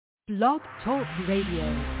Blog Talk Radio.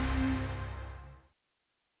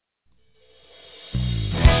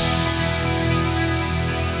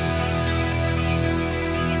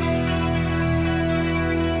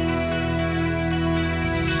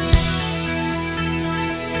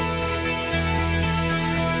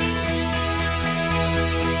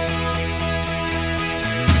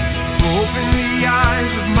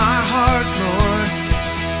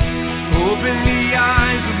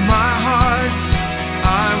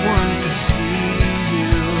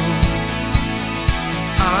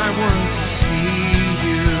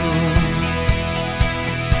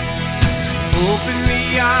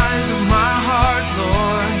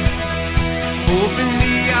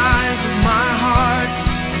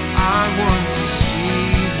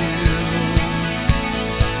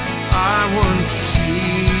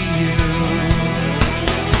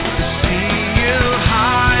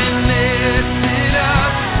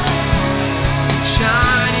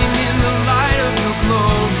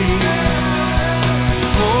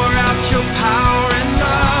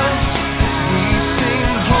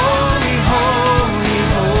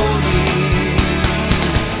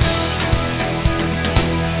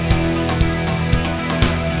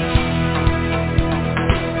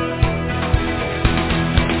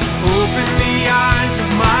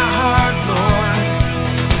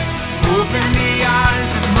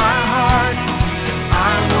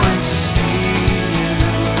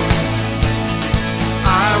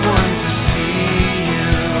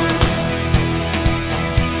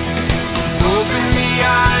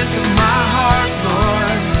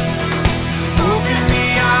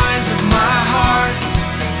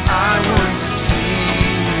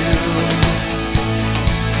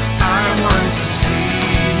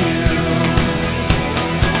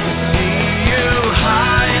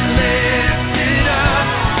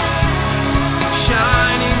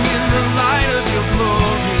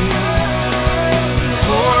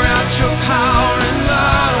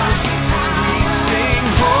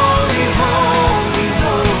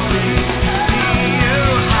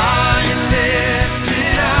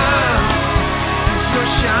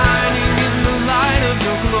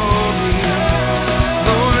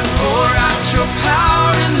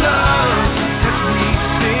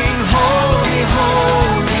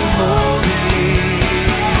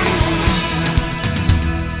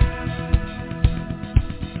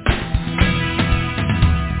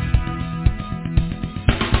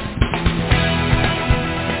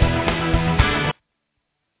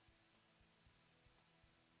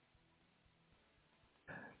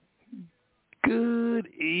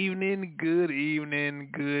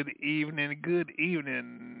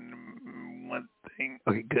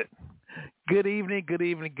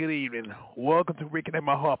 Good evening. Welcome to Reconnect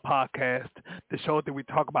My Heart podcast, the show that we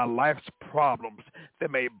talk about life's problems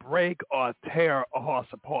that may break or tear our hearts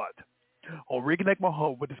apart. On Reconnect My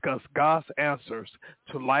Heart, we discuss God's answers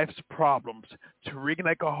to life's problems to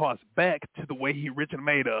reconnect our hearts back to the way He originally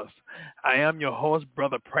made us. I am your host,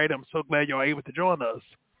 Brother Prater. I'm so glad you're able to join us.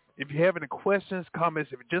 If you have any questions,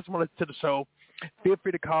 comments, if you just want to listen to the show, feel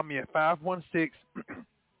free to call me at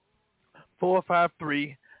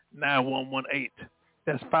 516-453-9118.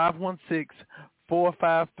 That's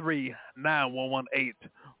 516-453-9118.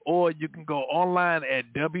 Or you can go online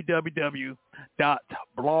at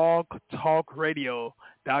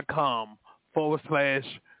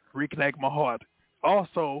www.blogtalkradio.com/Reconnect My Heart.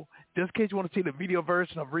 Also, just in case you want to see the video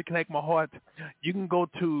version of Reconnect My Heart, you can go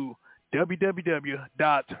to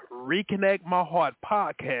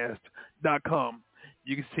www.reconnectmyheartpodcast.com.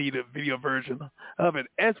 You can see the video version of it,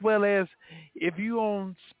 as well as if you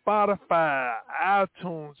on Spotify,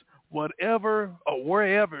 iTunes, whatever or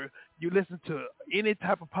wherever you listen to any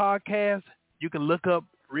type of podcast, you can look up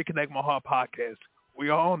Reconnect My Heart podcast. We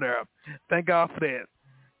are on there. Thank God for that.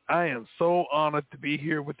 I am so honored to be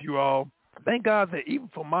here with you all. Thank God that even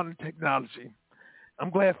for modern technology, I'm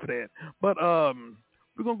glad for that. But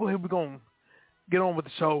we're going to go ahead. We're going to get on with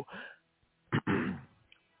the show.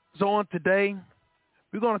 So on today,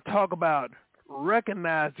 we're going to talk about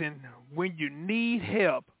recognizing when you need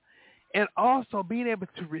help and also being able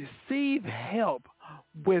to receive help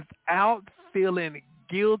without feeling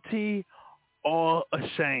guilty or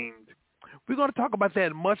ashamed. We're going to talk about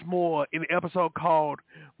that much more in the episode called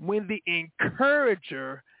When the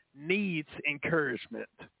Encourager Needs Encouragement.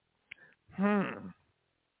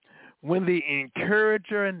 When the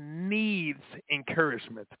encourager needs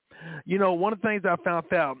encouragement. You know, one of the things I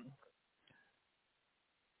found out,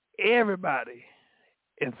 everybody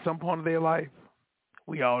in some point of their life,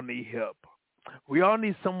 we all need help. We all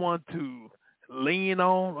need someone to lean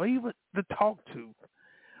on or even to talk to.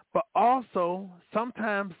 But also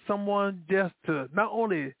sometimes someone just to not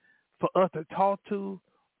only for us to talk to,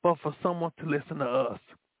 but for someone to listen to us.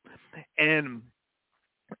 And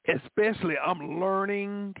especially, I'm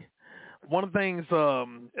learning one of the things,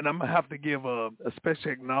 and I'm gonna have to give a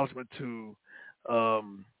special acknowledgement to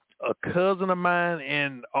a cousin of mine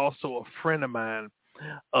and also a friend of mine,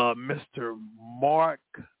 Mr. Mark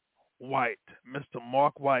White. Mr.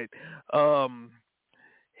 Mark White. Um,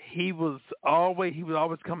 he was always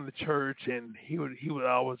coming to church, and he would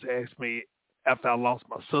always ask me after I lost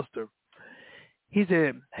my sister. He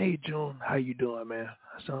said, "Hey June, how you doing, man?"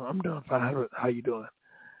 I said, "I'm doing fine. How you doing?"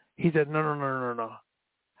 He said, "No, no, no, no, no.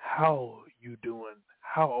 How you doing?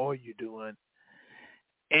 How are you doing?"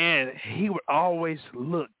 And he would always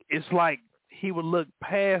look. It's like he would look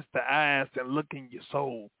past the eyes and look in your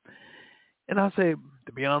soul. And I say,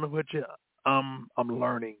 to be honest with you, I'm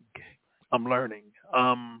learning. I'm learning.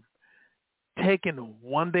 Taking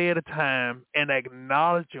one day at a time and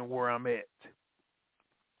acknowledging where I'm at.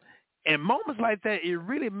 And moments like that, it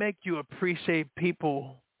really make you appreciate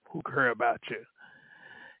people who care about you.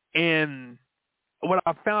 And what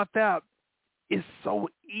I found out, it's so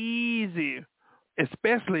easy,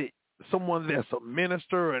 especially someone that's a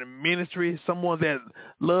minister and a ministry, someone that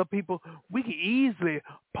love people. We can easily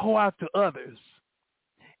pour out to others,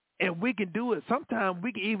 and we can do it. Sometimes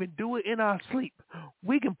we can even do it in our sleep.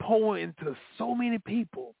 We can pour into so many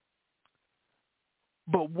people.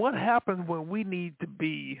 But what happens when we need to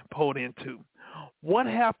be poured into? What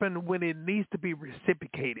happens when it needs to be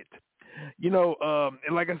reciprocated? And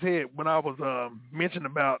like I said, when I was mentioning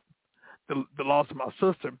about the loss of my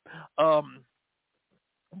sister, um,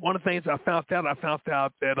 one of the things I found out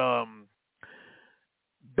that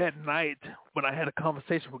that night when I had a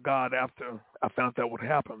conversation with God after I found out what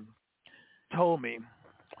happened, told me,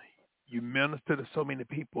 you minister to so many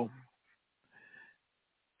people.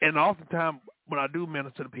 And oftentimes when I do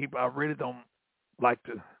minister to people, I really don't like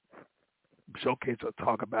to showcase or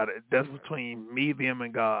talk about it. That's between me, them,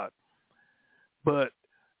 and God. But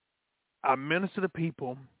I minister to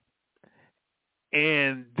people,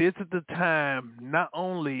 and this is the time not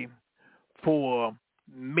only for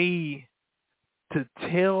me to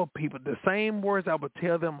tell people the same words I would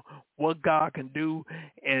tell them what God can do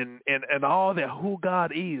and all that, who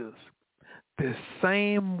God is, the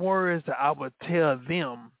same words that I would tell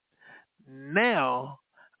them. Now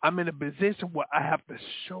I'm in a position where I have to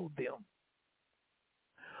show them.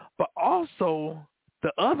 But also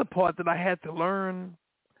the other part that I had to learn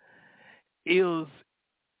is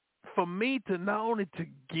for me to not only to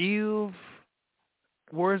give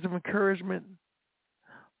words of encouragement,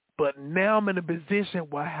 but now I'm in a position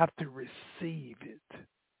where I have to receive it,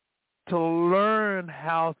 to learn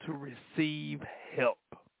how to receive help.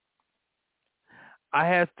 I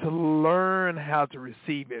had to learn how to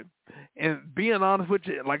receive it. And being honest with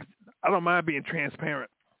you, like, I don't mind being transparent.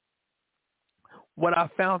 What I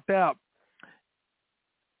found out,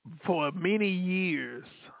 for many years,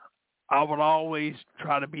 I would always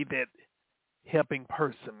try to be that helping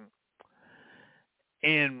person.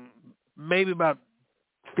 And maybe about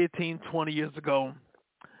 15, 20 years ago,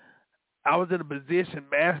 I was in a position,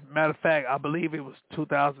 matter of fact, I believe it was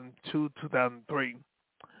 2002, 2003.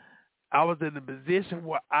 I was in a position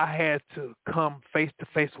where I had to come face to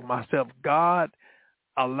face with myself. God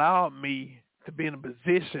allowed me to be in a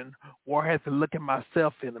position where I had to look at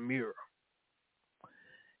myself in the mirror.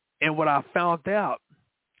 And what I found out,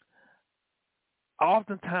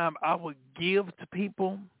 oftentimes I would give to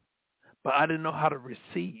people, but I didn't know how to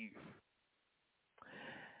receive.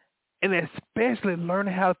 And especially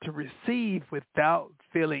learning how to receive without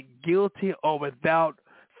feeling guilty or without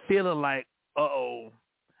feeling like, uh-oh,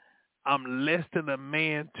 I'm less than a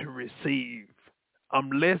man to receive.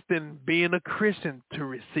 I'm less than being a Christian to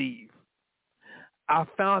receive. I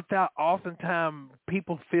found out oftentimes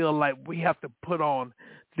people feel like we have to put on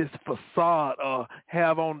this facade or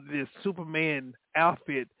have on this Superman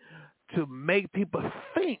outfit to make people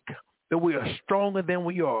think that we are stronger than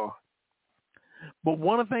we are. But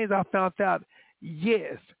one of the things I found out,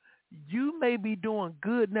 yes, you may be doing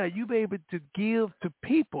good now. You may be able to give to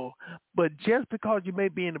people, but just because you may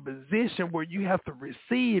be in a position where you have to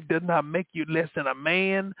receive does not make you less than a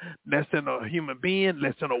man, less than a human being,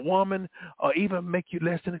 less than a woman, or even make you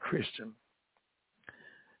less than a Christian.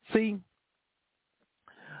 See,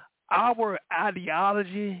 our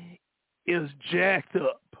ideology is jacked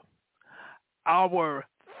up. Our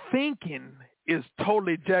thinking is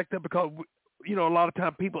totally jacked up because, a lot of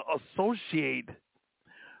times people associate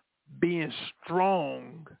being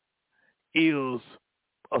strong is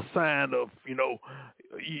a sign of,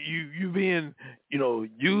 you being,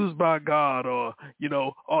 used by God, or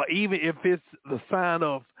even if it's the sign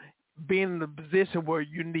of being in a position where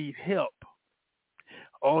you need help,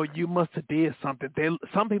 or you must have did something.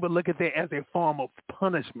 Some people look at that as a form of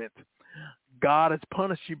punishment. God has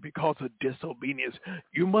punished you because of disobedience.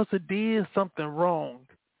 You must have did something wrong.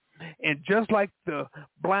 And just like the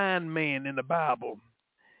blind man in the Bible,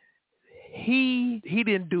 he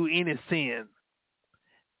didn't do any sin.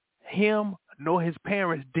 Him nor his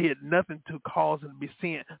parents did nothing to cause him to be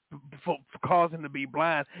sin, for cause him to be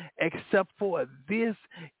blind, except for this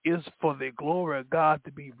is for the glory of God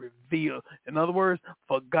to be revealed. In other words,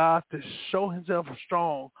 for God to show himself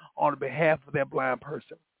strong on behalf of that blind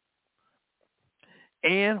person.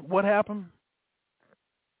 And what happened?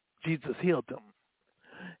 Jesus healed them.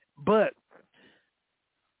 But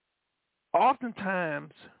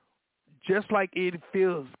oftentimes, just like it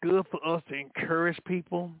feels good for us to encourage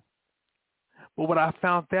people, but what I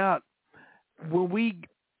found out, when we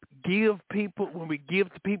give to people,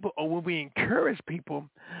 or when we encourage people,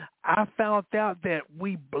 I found out that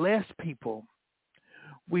we bless people.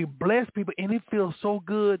 We bless people, and it feels so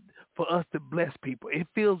good for us to bless people. It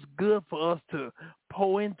feels good for us to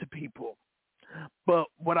pour into people. But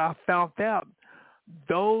what I found out,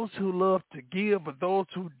 those who love to give, or those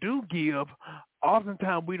who do give,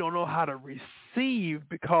 oftentimes we don't know how to receive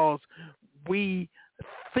because we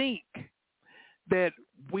think that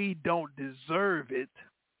we don't deserve it.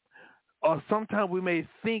 Or sometimes we may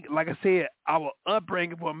think, like I said, our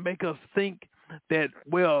upbringing will make us think that,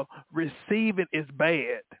 well, receiving is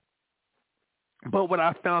bad. But what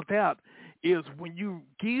I found out is when you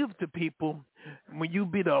give to people, when you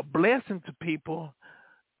be a blessing to people,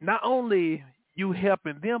 not only you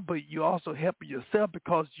helping them, but you also helping yourself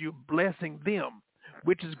because you're blessing them,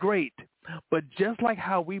 which is great. But just like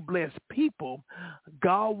how we bless people,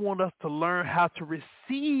 God wants us to learn how to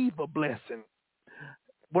receive a blessing.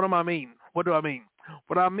 What do I mean? What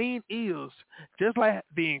I mean is, just like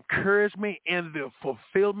the encouragement and the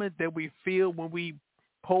fulfillment that we feel when we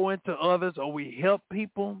pour into others or we help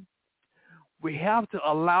people, we have to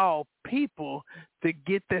allow people to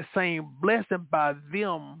get that same blessing by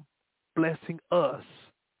them blessing us.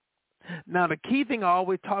 Now, the key thing I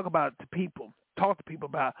always talk to people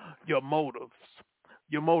about your motives.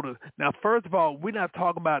 Your motive. Now, first of all, we're not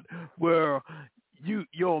talking about where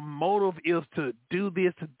your motive is to do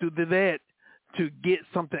this, to do that, to get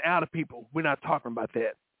something out of people. We're not talking about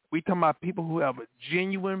that. We're talking about people who have a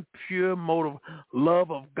genuine, pure motive,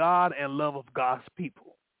 love of God and love of God's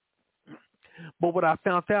people. But what I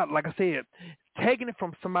found out, like I said, taking it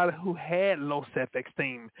from somebody who had low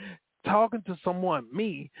self-esteem, talking to someone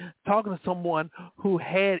who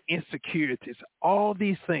had insecurities, all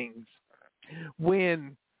these things,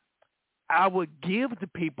 when I would give to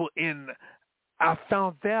people, and I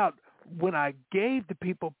found out when I gave to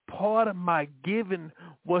people, part of my giving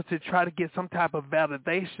was to try to get some type of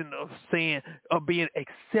validation of being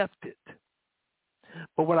accepted.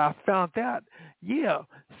 But what I found out,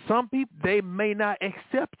 some people, they may not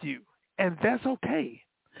accept you, and that's okay.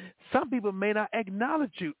 Some people may not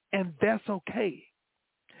acknowledge you, and that's okay.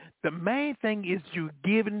 The main thing is you're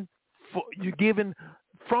giving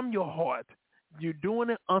from your heart. You're doing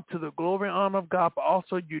it unto the glory and honor of God, but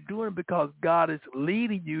also you're doing it because God is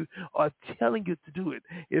leading you or telling you to do it.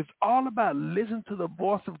 It's all about listening to the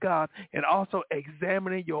voice of God and also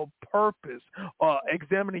examining your purpose or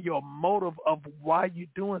examining your motive of why you're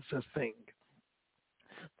doing such things.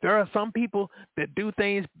 There are some people that do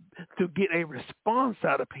things to get a response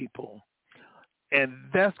out of people, and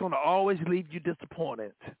that's going to always leave you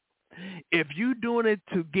disappointed. If you're doing it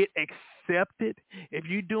to get accepted, if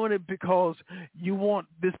you're doing it because you want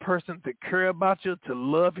this person to care about you, to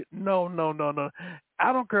love you, no.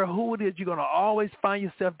 I don't care who it is, you're going to always find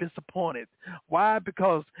yourself disappointed. Why?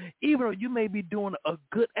 Because even though you may be doing a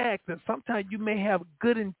good act, and sometimes you may have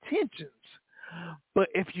good intentions, but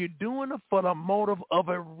if you're doing it for the motive of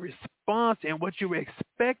a response and what you're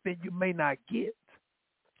expecting, you may not get.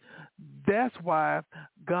 That's why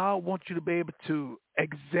God wants you to be able to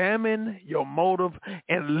examine your motive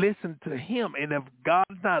and listen to him. And if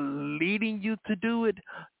God's not leading you to do it,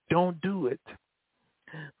 don't do it.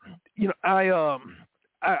 You know,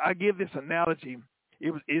 I give this analogy.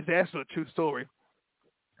 It's actually a true story.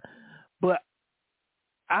 But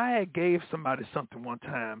I had gave somebody something one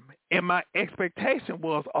time, and my expectation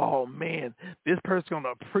was, oh, man, this person's going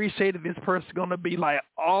to appreciate it. This person's going to be like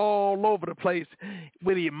all over the place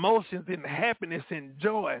with emotions and happiness and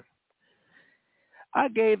joy. I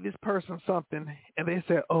gave this person something, and they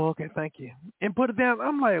said, oh, okay, thank you, and put it down.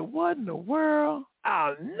 I'm like, what in the world?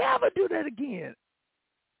 I'll never do that again.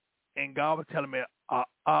 And God was telling me,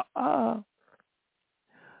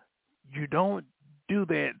 you don't do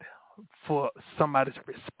that for somebody's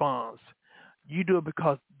response. You do it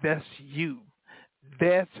because that's you.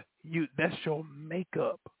 That's you. That's your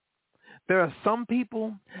makeup. There are some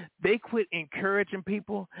people, they quit encouraging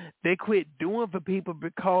people. They quit doing for people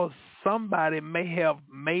because somebody may have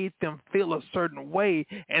made them feel a certain way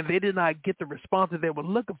and they did not get the response that they were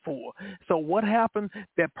looking for. So what happened?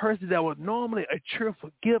 That person that was normally a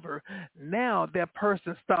cheerful giver, now that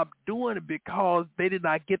person stopped doing it because they did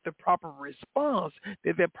not get the proper response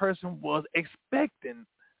that that person was expecting.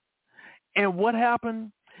 And what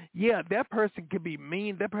happened? Yeah, that person could be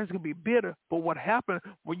mean, that person could be bitter, but what happened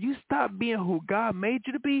when you stop being who God made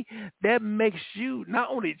you to be, that makes you not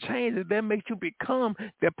only change it, that makes you become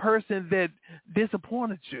the person that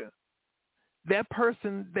disappointed you. That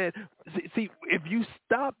person that, see, if you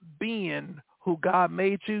stop being who God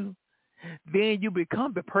made you, then you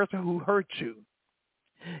become the person who hurt you.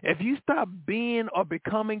 If you stop being or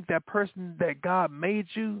becoming that person that God made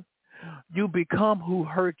you, you become who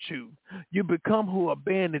hurt you. You become who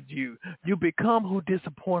abandoned you. You become who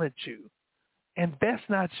disappointed you. And that's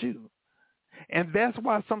not you. And that's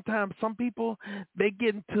why sometimes some people, they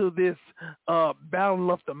get into this battle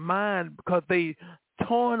of the mind because they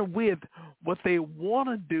torn with what they want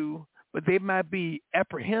to do, but they might be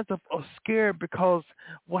apprehensive or scared because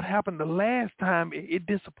what happened the last time, it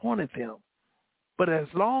disappointed them. But as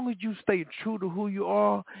long as you stay true to who you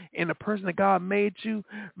are and the person that God made you,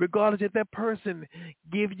 regardless if that person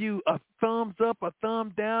give you a thumbs up, a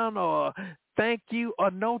thumb down, or thank you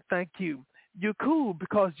or no thank you, you're cool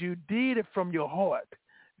because you did it from your heart,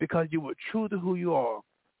 because you were true to who you are.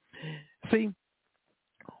 See,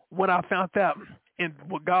 what I found out and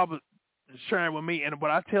what God was sharing with me and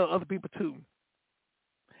what I tell other people too,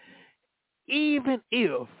 even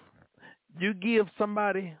if you give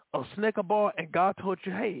somebody a Snicker bar and God told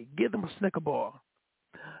you, hey, give them a Snicker bar.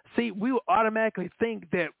 See, we will automatically think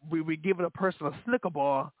that we give a person a Snicker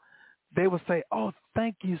bar, they will say, oh,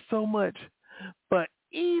 thank you so much. But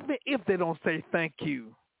even if they don't say thank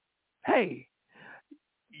you, hey,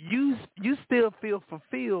 you still feel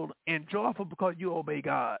fulfilled and joyful because you obey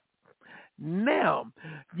God. Now,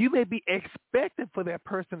 you may be expecting for that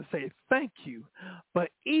person to say thank you, but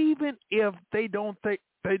even if they don't say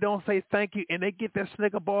thank you and they get that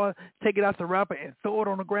Snicker bar, take it out the wrapper and throw it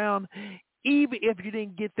on the ground, even if you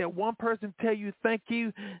didn't get that one person tell you thank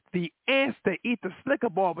you, the ants that eat the Snicker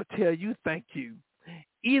bar will tell you thank you.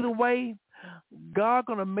 Either way, God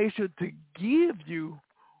gonna make sure to give you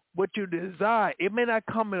what you desire. It may not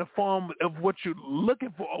come in the form of what you're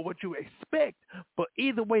looking for or what you expect, but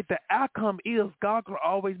either way, the outcome is God can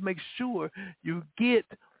always make sure you get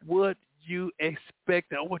what you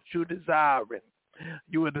expect or what you're desiring.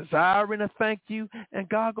 You are desiring a thank you, and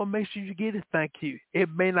God gonna make sure you get a thank you. It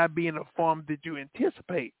may not be in the form that you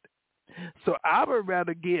anticipate. So I would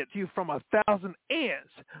rather get you from 1,000 ants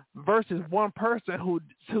versus one person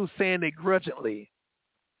who's saying it grudgingly.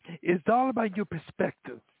 It's all about your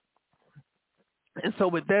perspective. And so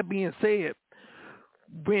with that being said,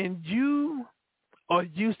 when you are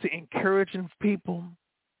used to encouraging people,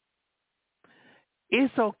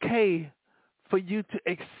 it's okay for you to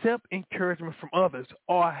accept encouragement from others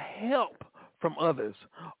or help from others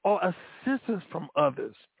or assistance from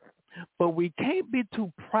others. But we can't be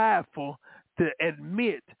too prideful to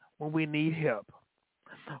admit when we need help.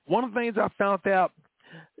 One of the things I found out,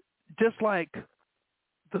 just like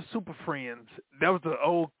the Super Friends, that was the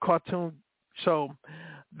old cartoon show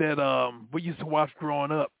that we used to watch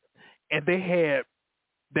growing up, and they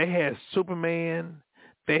had Superman,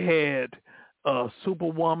 they had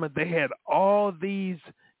Superwoman, they had all these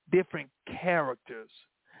different characters,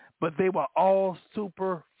 but they were all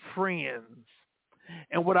super friends.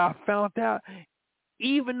 And what I found out,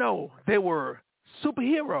 even though they were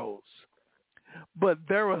superheroes, but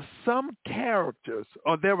there were some characters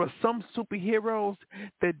or there were some superheroes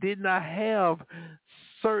that did not have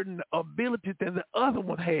certain abilities that the other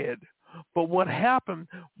one had. But what happened,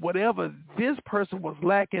 whatever this person was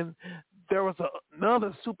lacking, there was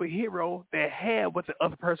another superhero that had what the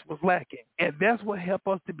other person was lacking. And that's what helped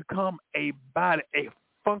us to become a body, a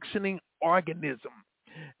functioning organism.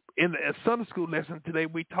 In the Sunday school lesson today,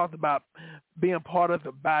 we talked about being part of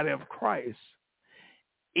the body of Christ.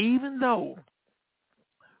 Even though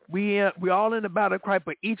we all in the body of Christ,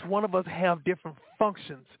 but each one of us have different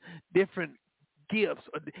functions, different gifts,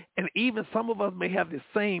 and even some of us may have the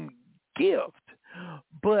same gift,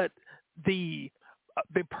 but the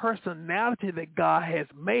personality that God has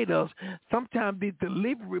made us, sometimes the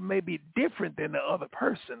delivery may be different than the other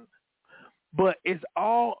person, but it's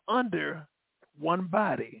all under one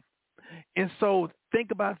body. And so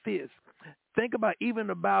think about this. Think about even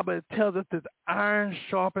the Bible, it tells us that iron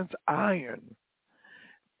sharpens iron.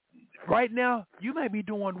 Right now, you may be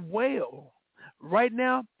doing well. Right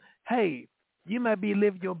now, hey, you might be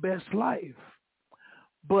living your best life.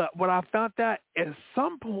 But what I found out, at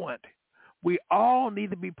some point, we all need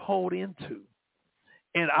to be pulled into.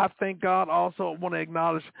 And I thank God. Also want to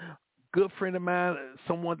acknowledge a good friend of mine,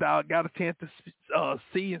 someone that I got a chance to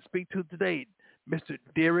see and speak to today, Mr.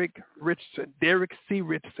 Derek Richardson, Derek C.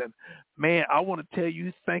 Richardson. Man, I want to tell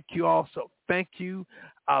you, thank you also. Thank you.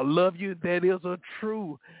 I love you. That is a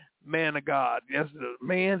true man of God. That's the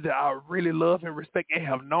man that I really love and respect and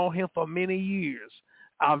have known him for many years.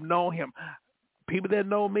 I've known him. People that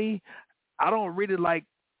know me, I don't really like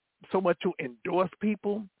so much to endorse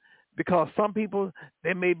people, because some people,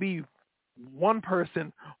 they may be one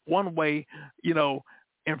person one way,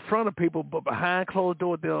 in front of people, but behind closed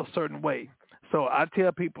doors, they're a certain way. So I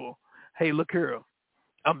tell people, hey, look here,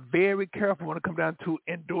 I'm very careful when it comes down to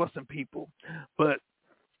endorsing people. But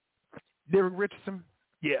Derek Richardson,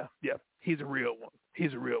 yeah, he's a real one.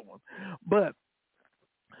 He's a real one. But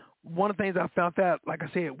one of the things I found out, like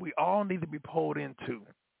I said, we all need to be pulled into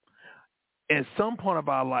at some point of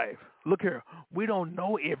our life. Look here, we don't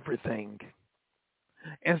know everything.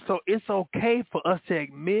 And so it's okay for us to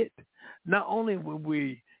admit, not only when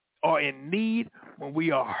we are in need, when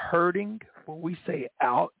we are hurting, when we say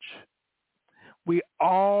ouch, we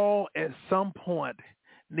all at some point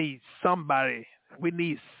need somebody. We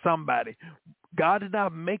need somebody. God did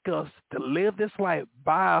not make us to live this life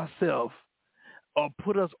by ourselves or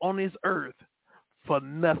put us on this earth for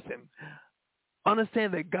nothing.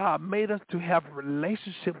 Understand that God made us to have a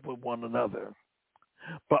relationship with one another.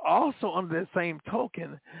 But also under that same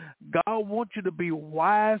token, God wants you to be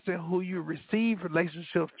wise in who you receive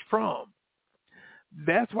relationships from.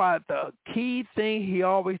 That's why the key thing he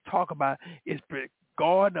always talk about is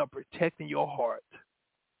guarding or protecting your heart.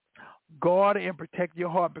 Guard and protect your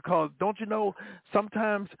heart, because don't you know,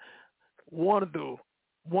 sometimes one of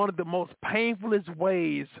the most painfulest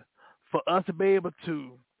ways for us to be able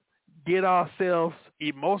to get ourselves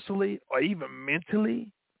emotionally or even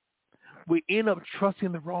mentally, we end up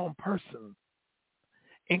trusting the wrong person.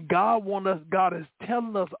 And God is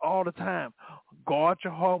telling us all the time, guard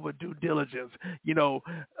your heart with due diligence.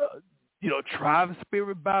 Try the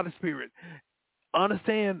spirit by the spirit.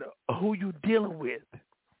 Understand who you're dealing with.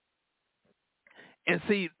 And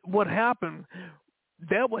see what happened,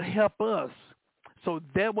 that would help us. So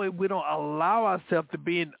that way we don't allow ourselves to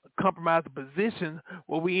be in a compromised position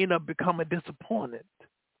where we end up becoming disappointed.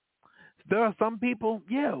 There are some people,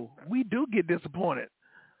 we do get disappointed.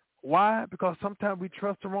 Why? Because sometimes we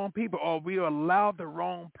trust the wrong people, or we allow the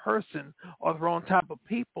wrong person or the wrong type of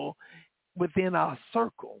people within our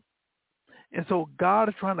circle. And so God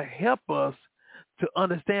is trying to help us to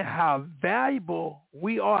understand how valuable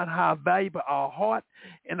we are and how valuable our heart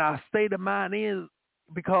and our state of mind is,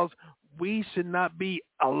 because we should not be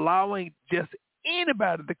allowing just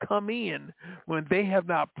anybody to come in when they have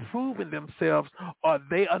not proven themselves or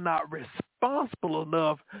they are not responsible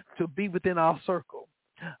enough to be within our circle.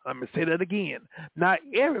 Let me say that again. Not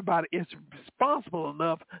everybody is responsible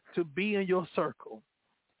enough to be in your circle.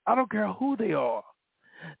 I don't care who they are.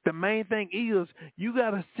 The main thing is you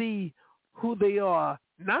got to see who they are,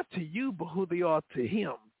 not to you, but who they are to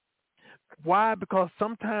him. Why? Because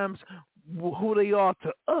sometimes who they are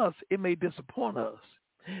to us, it may disappoint us.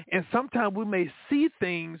 And sometimes we may see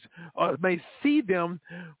things or may see them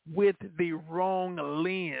with the wrong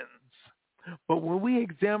lens. But when we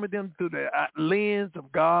examine them through the lens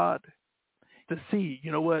of God, to see,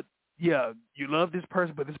 you know what? Yeah, you love this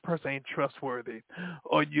person, but this person ain't trustworthy.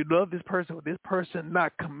 Or you love this person, but this person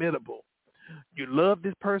not committable. You love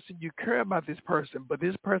this person, you care about this person, but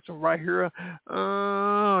this person right here,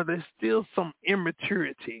 there's still some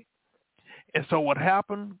immaturity. And so what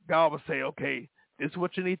happened, God will say, okay, this is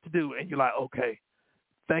what you need to do. And you're like, okay,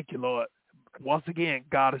 thank you, Lord. Once again,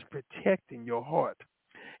 God is protecting your heart.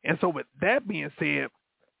 And so with that being said,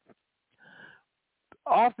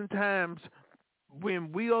 oftentimes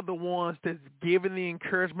when we are the ones that's giving the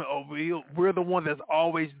encouragement, or we're the one that's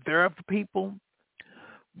always there for people,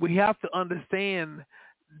 we have to understand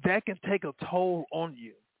that can take a toll on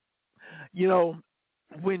you. You know,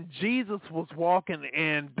 when Jesus was walking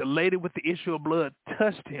and the lady with the issue of blood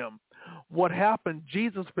touched him, what happened?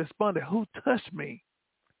 Jesus responded, "Who touched me?"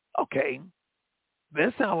 Okay,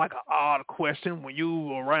 that sounds like an odd question when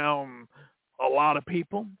you around a lot of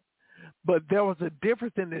people. But there was a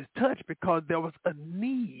difference in this touch because there was a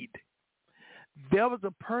need. There was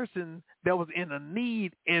a person that was in a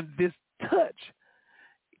need, and this touch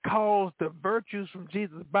caused the virtues from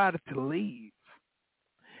Jesus' body to leave.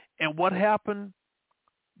 And what happened?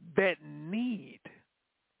 That need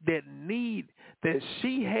that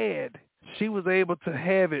she had, she was able to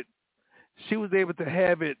have it. She was able to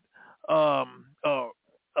have it um, uh,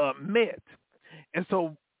 met. And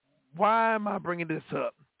so, why am I bringing this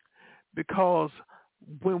up? Because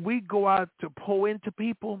when we go out to pour into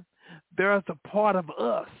people, there's a part of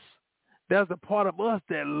us. There's a part of us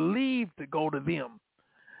that leave to go to them.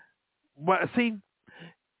 But see,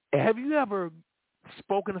 have you ever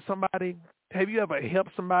spoken to somebody? Have you ever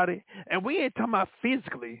helped somebody? And we ain't talking about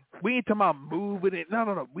physically. We ain't talking about moving it.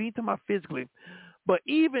 No. We ain't talking about physically. But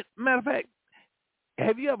even, matter of fact,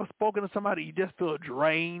 have you ever spoken to somebody you just feel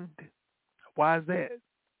drained? Why is that?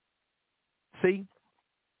 See,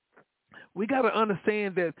 we got to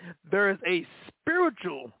understand that there is a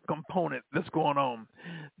spiritual component that's going on.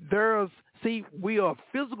 We are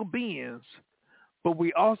physical beings, but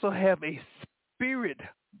we also have a spirit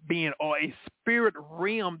being or a spirit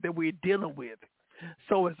realm that we're dealing with.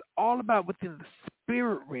 So it's all about within the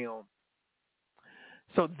spirit realm.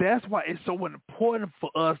 So that's why it's so important for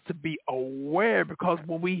us to be aware, because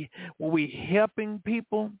when we helping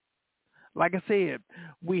people, like I said,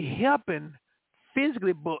 we helping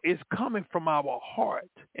physically, but it's coming from our heart.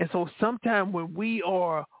 And so sometimes when we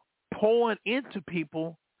are pouring into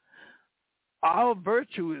people, our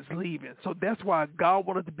virtue is leaving. So that's why God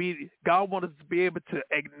wanted to be able to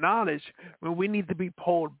acknowledge when we need to be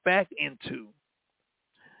poured back into.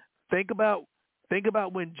 Think about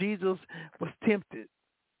when Jesus was tempted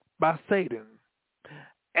by Satan.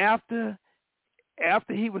 After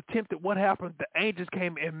he was tempted, what happened? The angels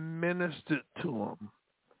came and ministered to him,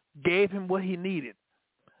 gave him what he needed.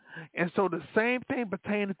 And so the same thing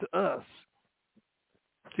pertaining to us.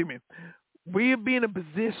 Excuse me. We'll be in a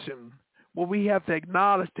position where we have to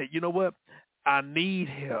acknowledge that, you know what, I need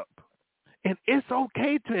help. And it's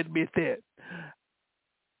okay to admit that.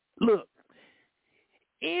 Look,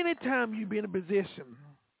 anytime you be in a position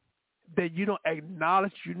that you don't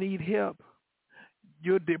acknowledge you need help,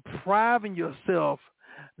 you're depriving yourself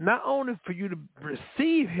not only for you to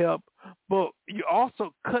receive help, but you're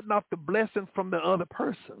also cutting off the blessing from the other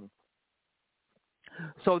person.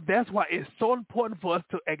 So that's why it's so important for us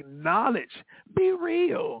to acknowledge, be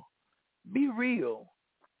real. Be real.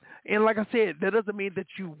 And like I said, that doesn't mean that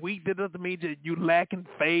you weak. That doesn't mean that you lack in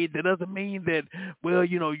faith. That doesn't mean that, well,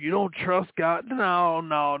 you don't trust God.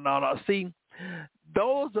 No. See,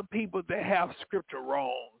 those are people that have scripture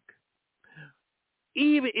wrong.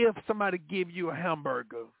 Even if somebody give you a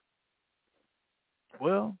hamburger,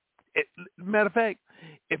 well, matter of fact,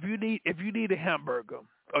 if you need a hamburger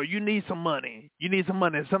or you need some money,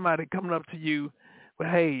 and somebody coming up to you, well,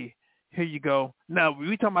 hey, here you go. Now,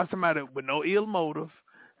 we talking about somebody with no ill motive.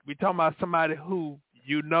 We talking about somebody who,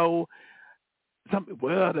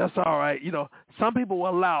 well, that's all right. Some people will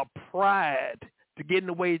allow pride to get in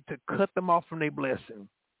the way to cut them off from their blessing.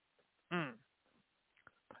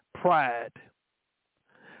 Pride,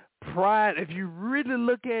 if you really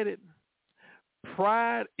look at it,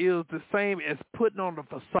 pride is the same as putting on a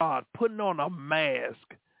facade, putting on a mask.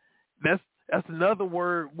 That's another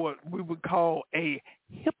word, what we would call a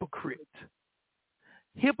hypocrite.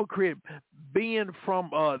 Hypocrite being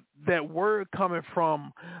from that word coming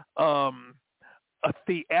from a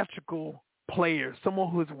theatrical player,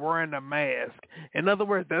 someone who's wearing a mask. In other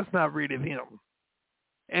words, that's not really them.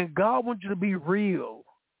 And God wants you to be real.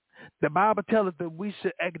 The Bible tells us that we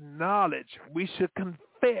should acknowledge, we should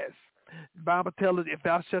confess. The Bible tells us, if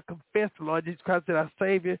thou shalt confess the Lord Jesus Christ as our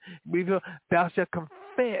Savior, thou shalt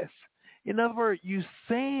confess. In other words, you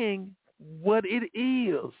saying what it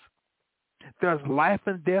is. There's life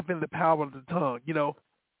and death in the power of the tongue.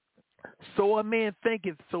 So a man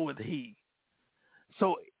thinketh, so is he.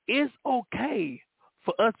 So it's okay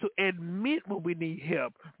for us to admit when we need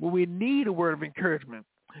help, when we need a word of encouragement.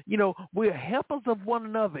 We're helpers of one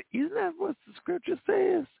another. Isn't that what the scripture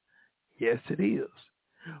says? Yes, it is.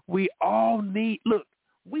 We all we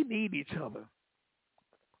need each other.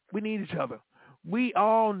 We need each other. We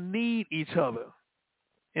all need each other.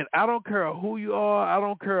 And I don't care who you are. I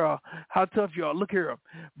don't care how tough you are. Look here,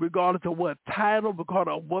 regardless of what title,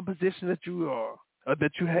 regardless of what position that you are or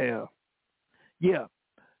that you have. Yeah,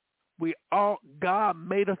 God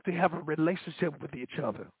made us to have a relationship with each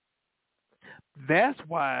other. That's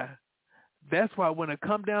why when it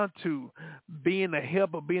comes down to being a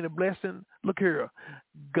help or being a blessing, look here,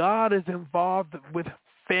 God is involved with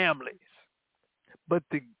families. But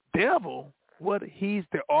the devil, he's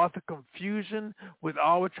the author of confusion, would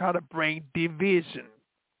always try to bring division.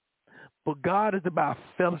 But God is about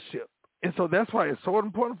fellowship. And so that's why it's so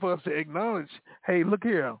important for us to acknowledge, hey, look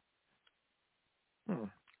here.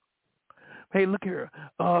 Hey, look here.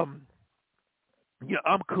 Yeah,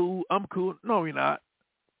 I'm cool. I'm cool. No, you're not.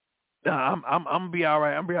 Nah, I'm gonna be all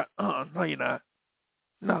right. I'm be all right. No, you're not.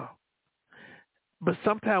 No. But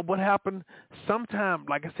sometimes what happens? Sometimes,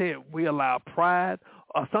 like I said, we allow pride,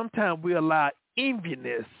 or sometimes we allow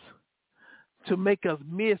enviness to make us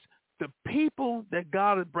miss the people that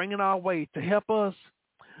God is bringing our way to help us.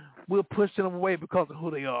 We'll push them away because of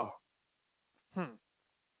who they are. Hmm.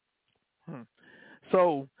 Hmm.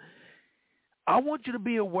 So I want you to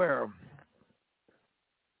be aware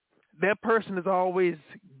that person is always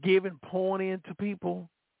giving, pouring into people.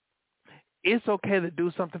 It's okay to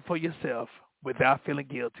do something for yourself without feeling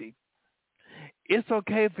guilty. It's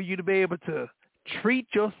okay for you to be able to treat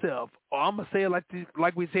yourself, or I'm gonna say it like this,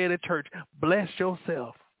 like we said at church, bless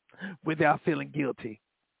yourself without feeling guilty.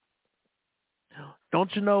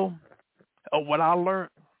 Don't you know? What I learned,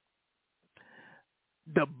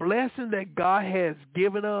 the blessing that God has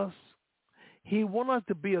given us, He wants us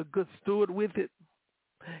to be a good steward with it,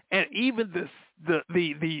 and even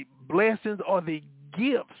the blessings or the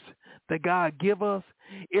gifts that God give us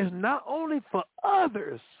is not only for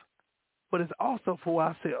others, but it's also for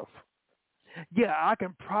ourselves. Yeah, I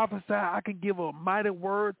can prophesy, I can give a mighty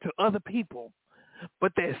word to other people,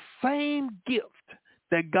 but that same gift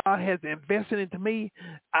that God has invested into me,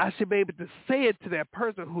 I should be able to say it to that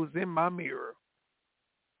person who's in my mirror.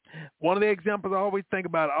 One of the examples I always think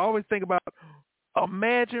about,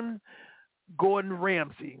 imagine Gordon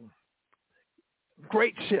Ramsay,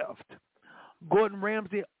 great chef. Gordon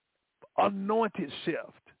Ramsay, anointed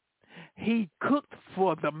chef. He cooked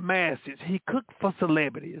for the masses. He cooked for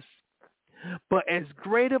celebrities. But as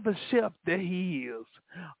great of a chef that he is,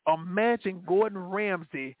 imagine Gordon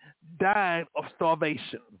Ramsay dying of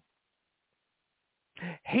starvation.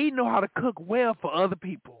 He know how to cook well for other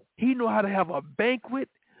people. He know how to have a banquet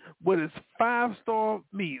with his five-star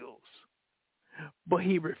meals. But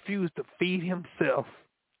he refused to feed himself,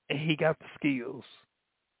 and he got the skills.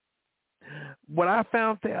 What I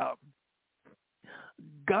found out,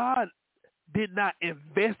 God did not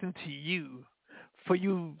invest into you for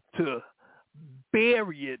you to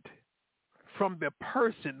bury it from the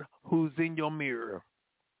person who's in your mirror.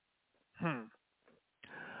 Hmm.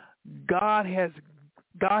 God has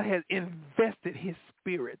God has invested His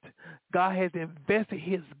Spirit. God has invested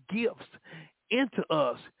His gifts into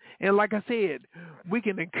us. And like I said, we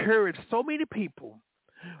can encourage so many people.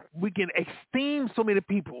 We can esteem so many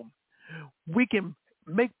people. We can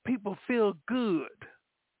make people feel good.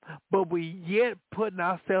 But we yet putting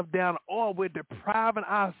ourselves down, or we're depriving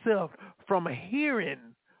ourselves from hearing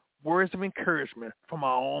words of encouragement from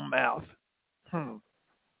our own mouth. Hmm.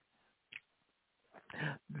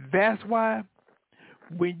 That's why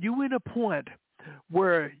when you in a point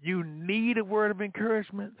where you need a word of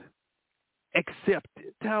encouragement, accept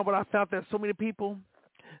it. Tell what I found that so many people,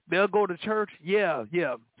 they'll go to church,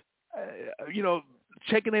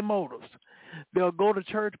 checking their motives. They'll go to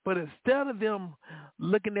church, but instead of them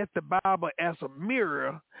looking at the Bible as a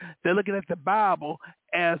mirror, they're looking at the Bible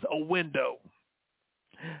as a window.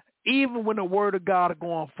 Even when the word of God is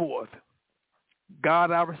going forth,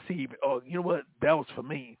 God, I receive it. Oh, you know what? That was for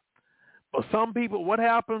me. But some people, what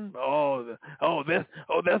happened?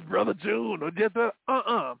 That's Brother June, or just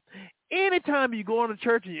Anytime you go into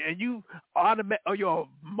church and you or your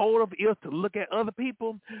motive is to look at other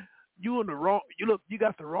people, you in the wrong. You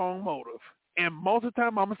got the wrong motive. And most of the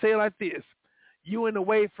time, I'm gonna say it like this: you in the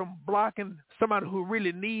way from blocking somebody who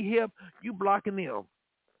really need help. You blocking them.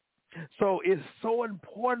 So it's so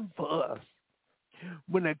important for us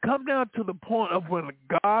when it comes down to the point of when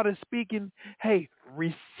God is speaking, hey,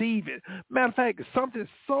 receive it. Matter of fact, something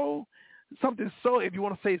so, if you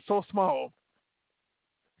want to say so small,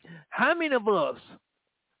 how many of us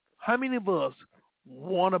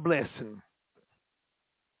want a blessing?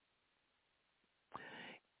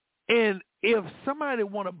 And if somebody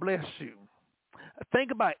want to bless you,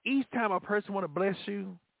 think about each time a person want to bless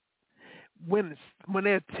you, when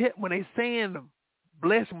they saying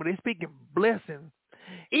blessing, when they speaking blessing,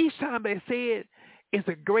 each time they say it, it's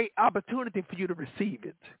a great opportunity for you to receive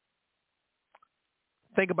it.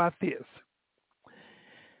 Think about this.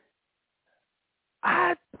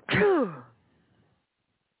 I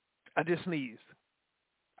just sneezed.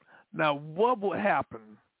 Now, what would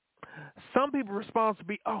happen? Some people response to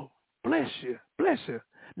be, oh, bless you, bless you.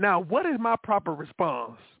 Now, what is my proper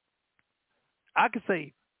response? I could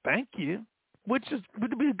say, thank you, which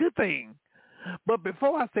would be a good thing. But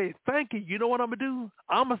before I say thank you, you know what I'm going to do?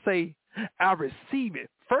 I'm going to say, I receive it.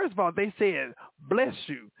 First of all, they said, bless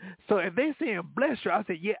you. So if they saying bless you, I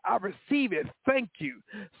say, yeah, I receive it. Thank you.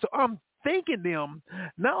 So I'm thanking them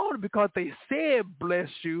not only because they said bless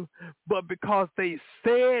you, but because they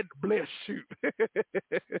said bless you.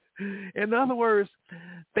 In other words,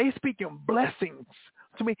 they speaking blessings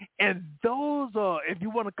to me. And those are, if you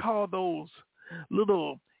want to call those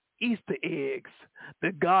little Easter eggs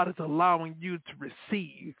that God is allowing you to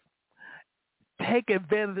receive, take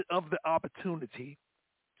advantage of the opportunity.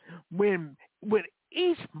 When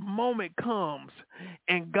each moment comes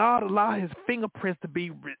and God allow his fingerprints to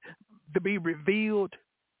be revealed,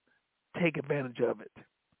 take advantage of it.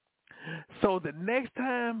 So the next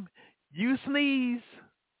time you sneeze,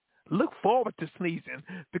 look forward to sneezing,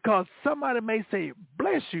 because somebody may say,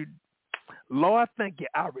 bless you, Lord, thank you,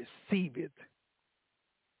 I receive it.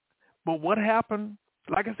 But what happened?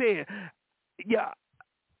 Like I said, yeah,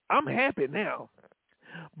 I'm happy now.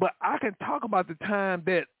 But I can talk about the time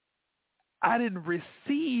that I didn't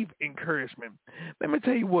receive encouragement. Let me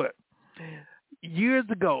tell you what. Years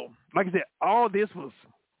ago, like I said, all this was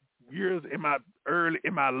years in my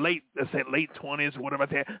late, let's say late 20s or whatever I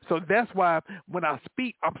said. So that's why when I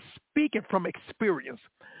speak, I'm speaking from experience.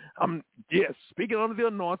 Yes, speaking under the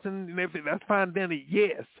anointing and everything, that's fine, Danny,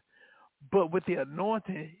 yes. But with the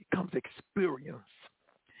anointing comes experience.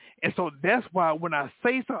 And so that's why when I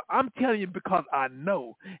say so, I'm telling you because I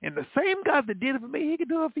know. And the same God that did it for me, he can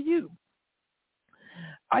do it for you.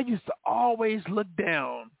 I used to always look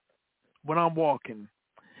down when I'm walking,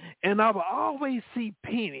 and I would always see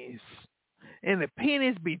pennies, and the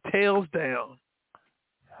pennies be tails down.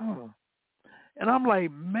 And I'm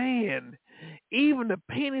like, man, even the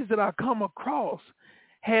pennies that I come across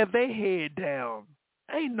have their head down.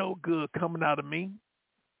 Ain't no good coming out of me.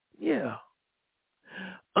 Yeah.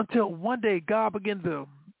 Until one day God began to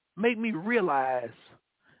make me realize,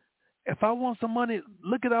 if I want some money,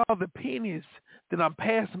 look at all the pennies that I'm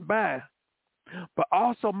passing by. But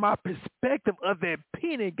also my perspective of that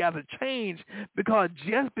penny got to change, because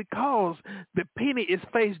just because the penny is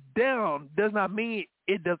face down does not mean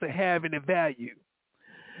it doesn't have any value.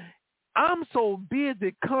 I'm so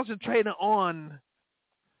busy concentrating on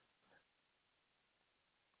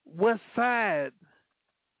what side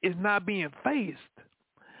is not being faced,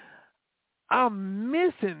 I'm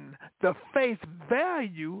missing the face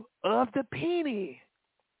value of the penny.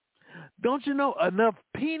 Don't you know enough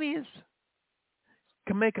pennies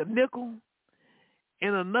can make a nickel,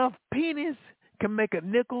 and enough pennies can make a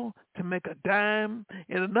nickel to make a dime,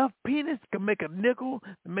 and enough pennies can make a nickel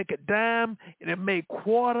to make a dime, and it make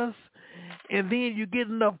quarters, and then you get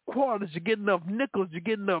enough quarters, you get enough nickels, you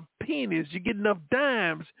get enough pennies, you get enough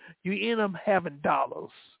dimes, you end up having dollars.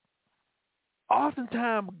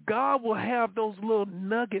 Oftentimes, God will have those little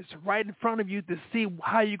nuggets right in front of you to see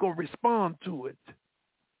how you're going to respond to it.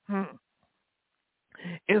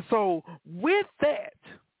 And so with that,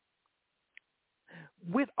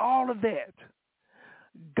 with all of that,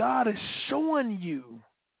 God is showing you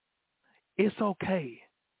it's okay.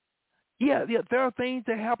 Yeah, there are things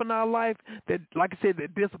that happen in our life that, like I said,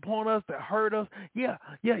 that disappoint us, that hurt us. Yeah.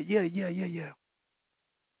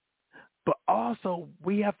 But also,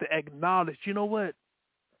 we have to acknowledge, you know what?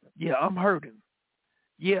 Yeah, I'm hurting.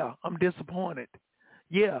 Yeah, I'm disappointed.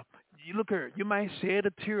 Yeah, you look here, you might shed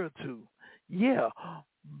a tear or two. Yeah,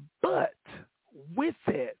 but with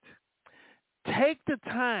that, take the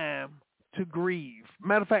time to grieve.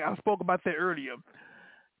 Matter of fact, I spoke about that earlier.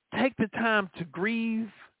 Take the time to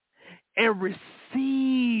grieve and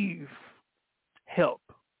receive help.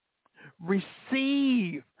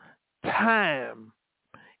 Receive time.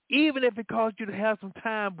 Even if it caused you to have some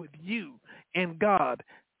time with you and God,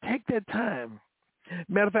 take that time.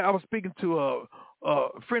 Matter of fact, I was speaking to a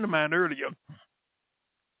friend of mine earlier,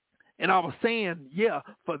 and I was saying, yeah,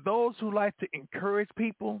 for those who like to encourage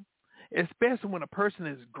people, especially when a person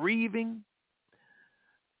is grieving,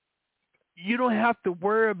 you don't have to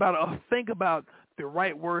worry about or think about the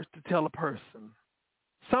right words to tell a person.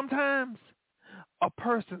 Sometimes a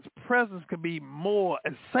person's presence can be more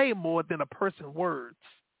and say more than a person's words.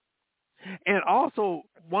 And also,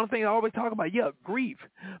 one thing I always talk about, grief,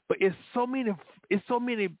 but it's so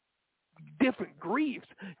many different griefs.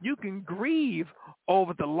 You can grieve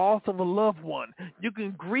over the loss of a loved one. You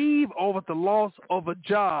can grieve over the loss of a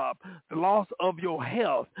job, the loss of your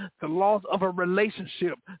health, the loss of a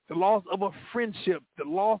relationship, the loss of a friendship, the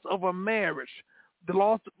loss of a marriage, the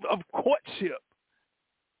loss of courtship.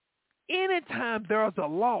 Anytime there's a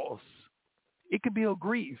loss, it can be a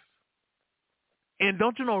grief. And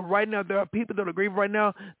don't you know, right now, there are people that are grieving right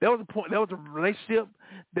now. There was a relationship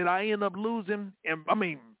that I ended up losing. And I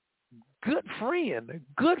mean, good friend.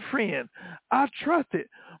 I trusted.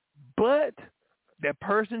 But that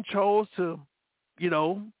person chose to,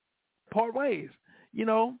 part ways.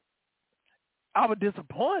 I was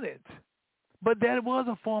disappointed, but that was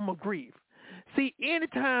a form of grief. See,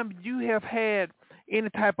 anytime you have had any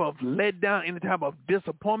type of letdown, any type of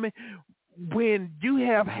disappointment, when you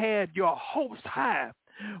have had your hopes high,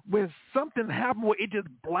 when something happened where it just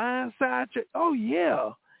blindsides you, oh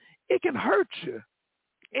yeah, it can hurt you.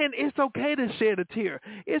 And it's okay to shed a tear.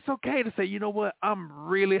 It's okay to say, you know what, I'm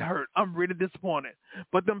really hurt. I'm really disappointed.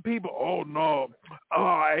 But them people, oh no,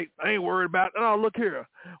 I ain't worried about it. Oh, look here.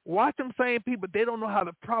 Watch them same people, they don't know how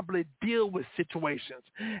to properly deal with situations.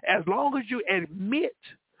 As long as you admit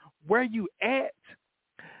where you at,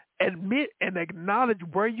 admit and acknowledge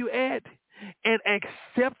where you at, and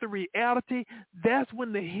accept the reality, that's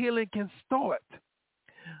when the healing can start.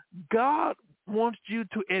 God wants you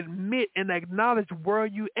to admit and acknowledge where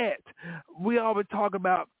you at. We always talk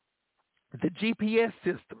about the GPS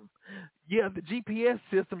system. Yeah, the GPS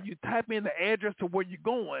system, you type in the address to where you're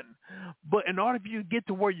going. But in order for you to get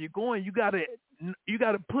to where you're going, you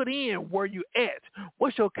gotta put in where you at.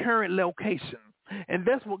 What's your current location? And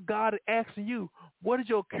that's what God is asking you. What is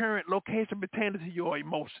your current location pertaining to your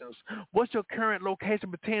emotions? What's your current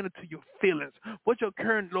location pertaining to your feelings? What's your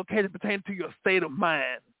current location pertaining to your state of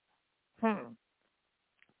mind? Hmm.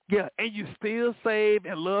 Yeah, and you still saved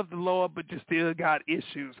and love the Lord, but you still got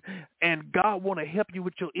issues. And God want to help you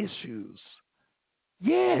with your issues.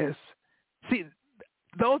 Yes. See,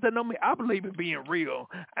 those that know me, I believe in being real.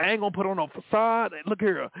 I ain't going to put on no facade. Look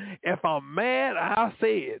here, if I'm mad, I'll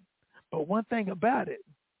say it. But one thing about it,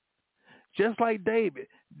 just like David,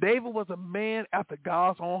 David was a man after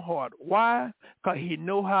God's own heart. Why? Because he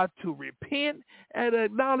knew how to repent and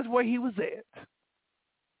acknowledge where he was at.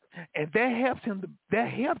 And that helped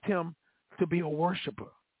him to be a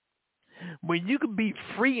worshiper. When you can be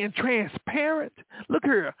free and transparent, look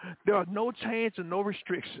here, there are no chains and no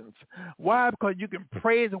restrictions. Why? Because you can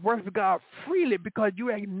praise and worship God freely because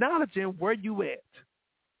you're acknowledging where you at.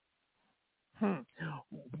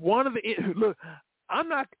 One of the look, I'm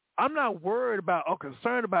not worried about or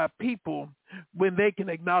concerned about people when they can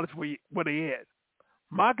acknowledge where they at.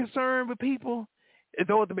 My concern with people is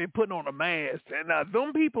those that been putting on a mask. And now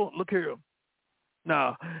them people, look here.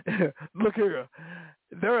 Now, look here.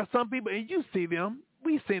 There are some people, and you see them.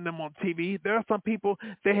 We've seen them on TV. There are some people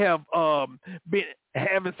they have been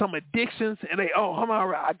having some addictions, and I'm all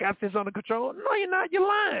right. I got this under control. No, you're not. You're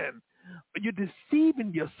lying. You're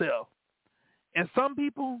deceiving yourself. And some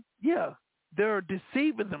people, yeah, they're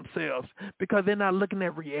deceiving themselves because they're not looking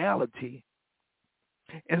at reality.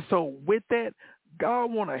 And so with that,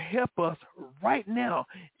 God want to help us right now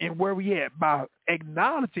in where we at by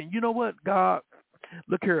acknowledging, you know what, God,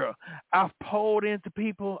 look here, I've poured into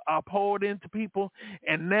people,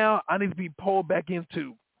 and now I need to be poured back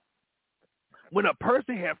into. When a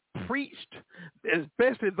person have preached,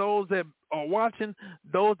 especially those that are watching,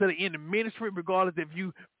 those that are in the ministry, regardless if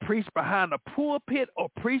you preach behind the pulpit or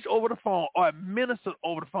preach over the phone or minister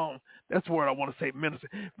over the phone. That's the word I want to say, minister.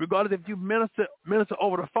 Regardless if you minister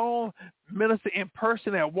over the phone, minister in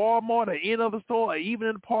person at Walmart or any other store or even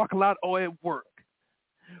in the parking lot or at work.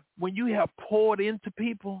 When you have poured into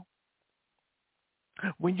people,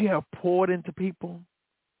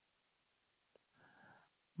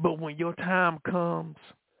 but when your time comes,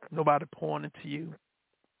 nobody pouring into you.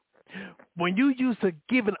 When you used to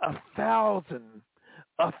giving 1,000%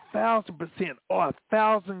 or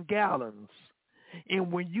 1,000 gallons,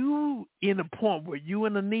 and when you in the point where you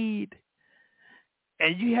in a need,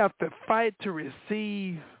 and you have to fight to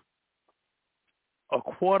receive a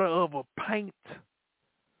quarter of a pint,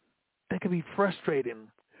 that can be frustrating.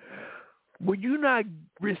 When you not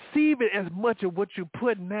receiving as much of what you're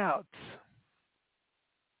putting out,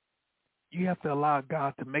 you have to allow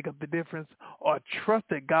God to make up the difference or trust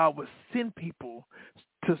that God will send people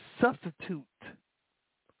to substitute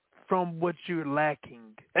from what you're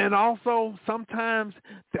lacking. And also, sometimes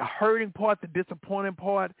the hurting part, the disappointing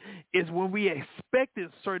part is when we expected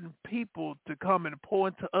certain people to come and pour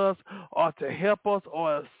into us or to help us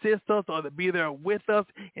or assist us or to be there with us,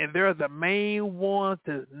 and they're the main ones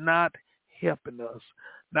that's not helping us,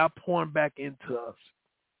 not pouring back into us.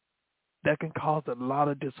 That can cause a lot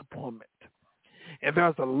of disappointment. And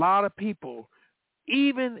there's a lot of people,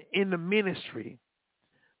 even in the ministry,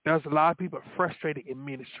 there's a lot of people frustrated in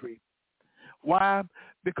ministry. Why?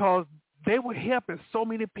 Because they were helping so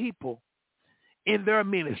many people in their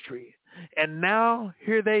ministry. And now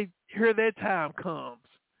here their time comes.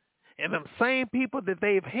 And them same people that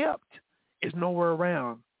they've helped is nowhere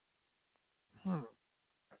around.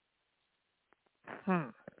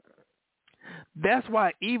 That's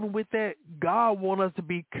why even with that, God wants us to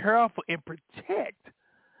be careful and protect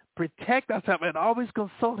protect ourselves and always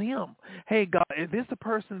consult him. Hey, God, is this the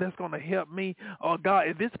person that's going to help me? Or, God,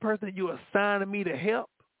 is this the person you assigned me to help?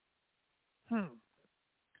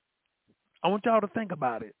 I want y'all to think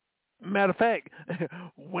about it. Matter of fact,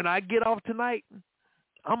 when I get off tonight,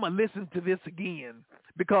 I'm going to listen to this again,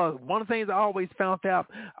 because one of the things I always found out,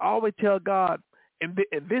 I always tell God, and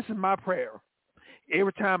this is my prayer.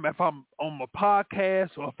 Every time if I'm on my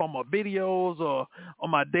podcast or if I'm on videos or on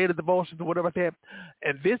my daily devotions or whatever like that,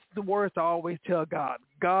 and this is the words I always tell God.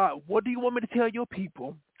 God, what do you want me to tell your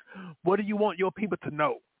people? What do you want your people to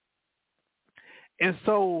know? And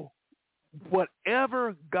so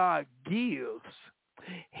whatever God gives,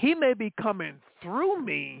 he may be coming through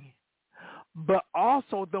me, but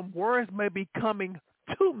also the words may be coming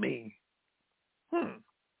to me.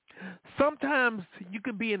 Sometimes you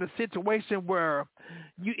can be in a situation where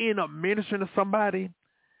you end up ministering to somebody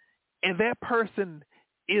and that person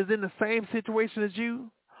is in the same situation as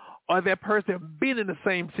you, or that person been in the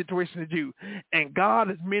same situation as you, and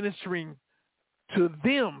God is ministering to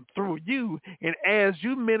them through you, and as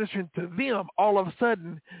you ministering to them, all of a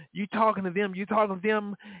sudden you talking to them,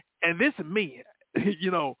 and this is me,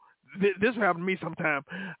 this happens to me sometimes.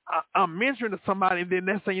 I'm ministering to somebody, and then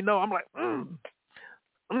next thing you know, I'm like,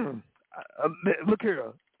 look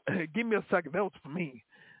here, give me a second. That was for me.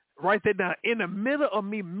 Write that down. In the middle of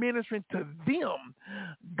me ministering to them,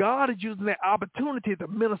 God is using that opportunity to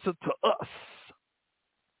minister to us.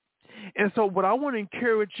 And so what I want to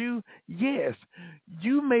encourage you, yes,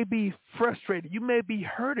 you may be frustrated. You may be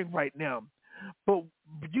hurting right now. But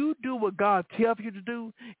you do what God tells you to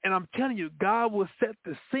do, and I'm telling you, God will set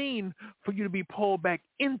the scene for you to be pulled back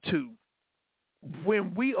into.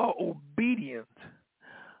 When we are obedient,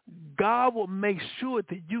 God will make sure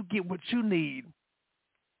that you get what you need.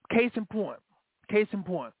 Case in point.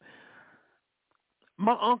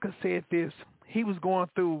 My uncle said this. He was going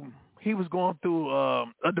through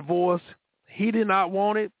a divorce. He did not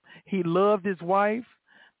want it. He loved his wife.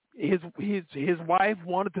 His wife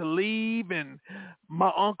wanted to leave, and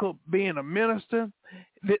my uncle, being a minister,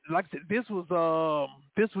 like I said, this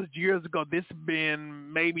was years ago. This has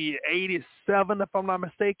been maybe 87, if I'm not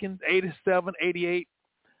mistaken, 87, 88.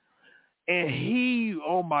 And he,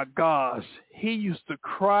 oh my gosh, he used to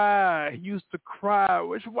cry.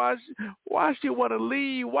 Why she want to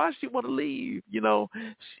leave? Why she want to leave?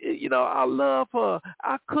 I love her.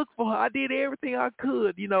 I cooked for her. I did everything I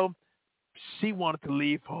could. She wanted to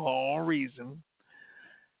leave for her own reason.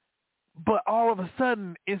 But all of a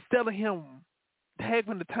sudden, instead of him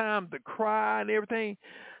having the time to cry and everything,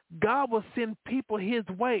 God will send people his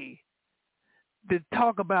way to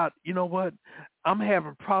talk about, you know what, I'm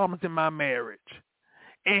having problems in my marriage.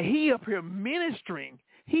 And he up here ministering.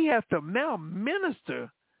 He has to now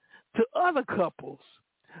minister to other couples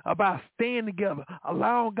about staying together,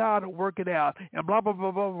 allowing God to work it out, and blah, blah,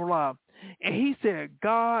 blah, blah, blah. And he said,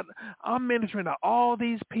 God, I'm ministering to all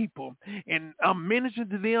these people, and I'm ministering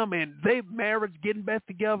to them, and their marriage getting back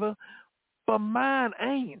together, but mine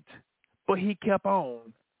ain't. But he kept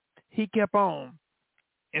on.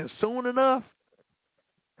 And soon enough,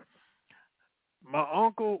 my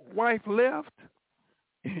uncle's wife left.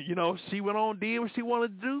 She went on, did what she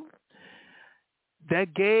wanted to do.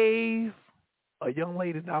 That gave a young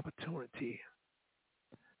lady an opportunity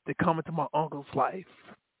to come into my uncle's life.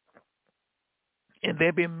 And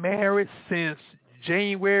they've been married since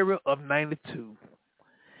January of 92.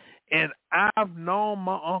 And I've known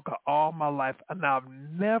my uncle all my life, and I've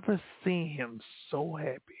never seen him so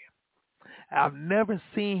happy. I've never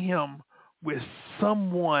seen him with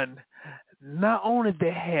someone not only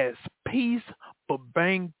that has peace, but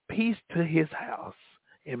bring peace to his house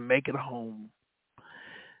and make it a home.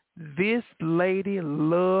 This lady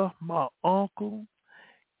loved my uncle,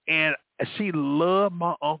 and she loved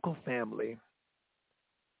my uncle's family.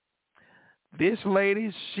 This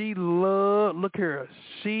lady, look here,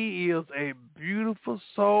 she is a beautiful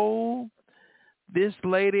soul. This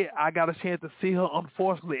lady, I got a chance to see her,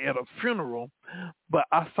 unfortunately, at a funeral, but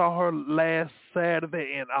I saw her last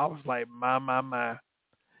Saturday, and I was like, my.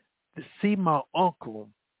 To see my uncle,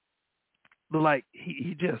 like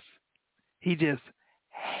he just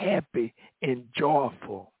happy and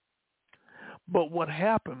joyful. But what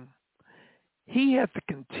happened, he had to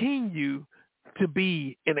continue to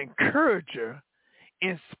be an encourager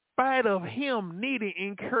in spite of him needing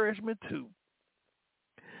encouragement too.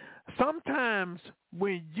 Sometimes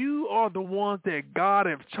when you are the ones that God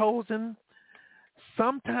has chosen,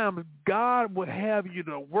 sometimes God will have you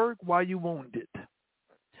to work while you want it.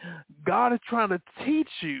 God is trying to teach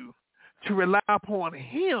you to rely upon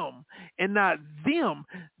him and not them.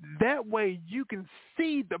 That way you can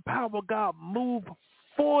see the power of God move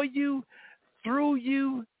for you, through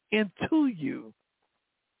you, and to you.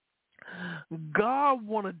 God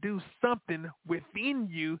want to do something within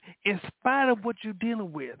you in spite of what you're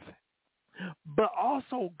dealing with. But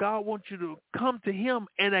also, God wants you to come to him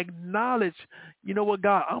and acknowledge, you know what,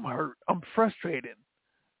 God, I'm hurt. I'm frustrated.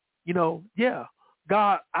 Yeah.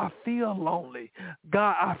 God, I feel lonely.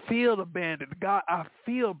 God, I feel abandoned. God, I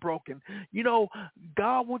feel broken.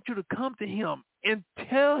 God wants you to come to him and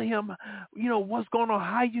tell him, what's going on,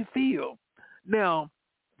 how you feel. Now,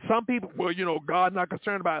 some people, well, God's not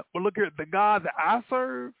concerned about it. Well, look here, the God that I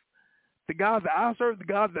serve, the God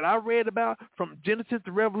that I read about from Genesis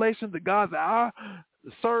to Revelation, the God that I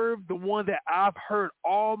serve, the one that I've heard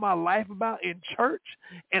all my life about in church,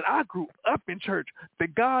 and I grew up in church. The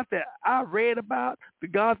God that I read about, the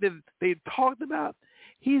God that they talked about,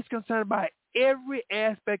 he's concerned about every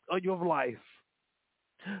aspect of your life.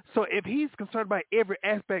 So if he's concerned about every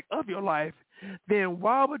aspect of your life, then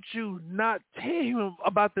why would you not tell him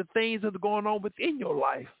about the things that are going on within your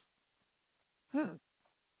life?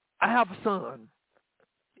 I have a son.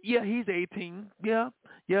 Yeah, he's 18. Yeah.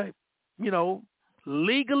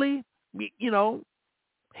 Legally,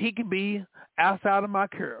 he can be outside of my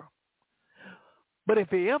care. But if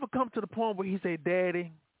he ever comes to the point where he say,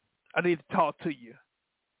 Daddy, I need to talk to you,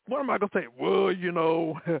 what am I going to say? Well,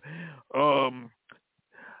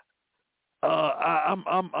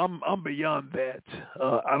 I'm beyond that.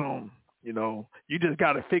 I don't, you just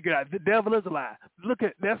got to figure it out. The devil is a lie. Look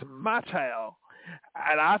that's my child.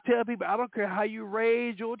 And I tell people, I don't care how you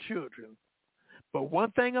raise your children, but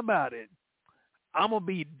one thing about it, I'm going to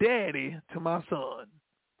be daddy to my son.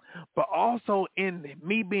 But also in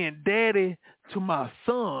me being daddy to my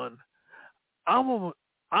son, I'm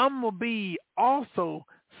gonna be also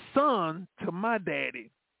son to my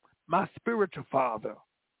daddy, my spiritual father.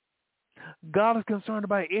 God is concerned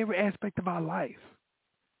about every aspect of our life.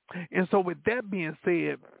 And so with that being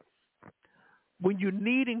said, when you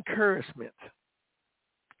need encouragement,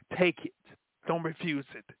 take it. Don't refuse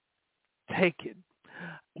it. Take it.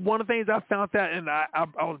 One of the things I found out, and I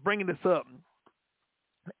was bringing this up,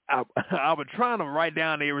 I was trying to write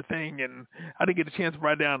down everything, and I didn't get a chance to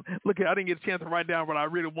write down. I didn't get a chance to write down what I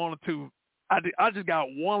really wanted to. I just got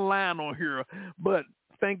one line on here, but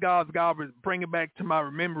thank God was bringing back to my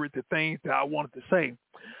remembrance the things that I wanted to say.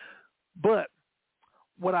 But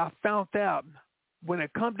what I found out, when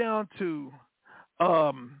it comes down to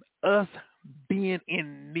us being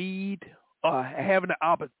in need or having the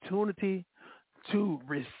opportunity to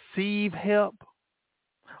receive help,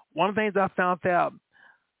 one of the things I found out,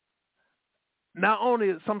 not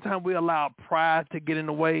only sometimes we allow pride to get in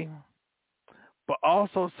the way, but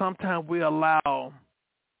also sometimes we allow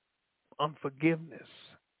unforgiveness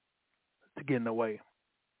to get in the way.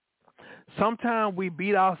 Sometimes we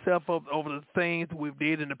beat ourselves up over the things we've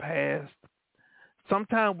did in the past.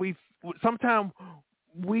 Sometimes we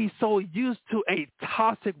so used to a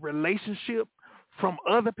toxic relationship from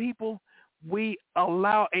other people, we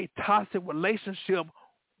allow a toxic relationship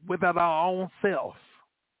without our own self.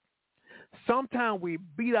 Sometimes we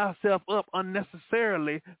beat ourselves up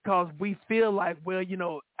unnecessarily because we feel like, well,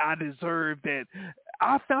 I deserve that.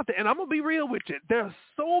 I found that, and I'm going to be real with you, there are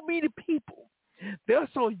so many people, they're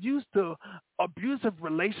so used to abusive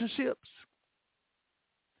relationships,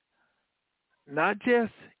 not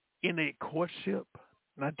just in a courtship,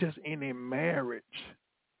 not just in a marriage,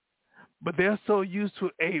 but they're so used to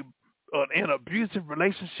an abusive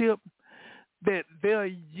relationship that they're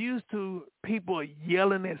used to people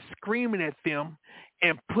yelling and screaming at them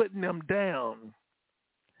and putting them down.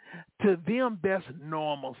 To them, that's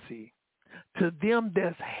normalcy. To them,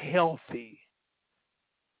 that's healthy.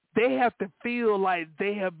 They have to feel like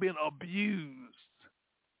they have been abused.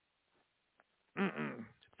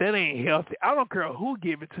 That ain't healthy. I don't care who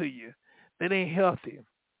give it to you. That ain't healthy.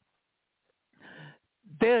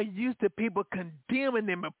 They're used to people condemning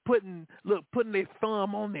them and putting their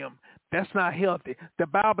thumb on them. That's not healthy. The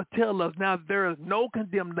Bible tells us now there is no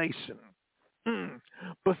condemnation.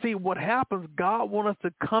 But see, what happens, God wants us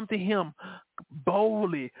to come to him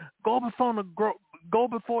boldly. Go before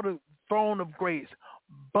the throne of grace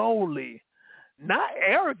boldly. Not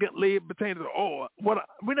arrogantly, pertaining to,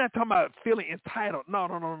 we're not talking about feeling entitled.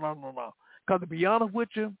 No. Because to be honest with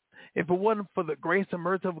you, if it wasn't for the grace and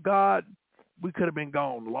mercy of God, we could have been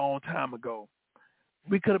gone a long time ago.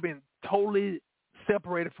 We could have been totally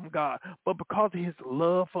separated from God. But because of his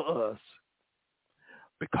love for us,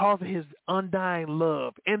 because of his undying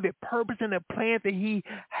love and the purpose and the plan that he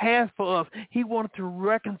has for us, he wanted to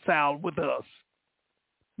reconcile with us.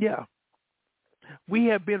 Yeah. We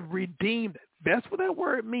have been redeemed. That's what that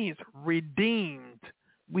word means, redeemed.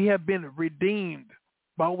 We have been redeemed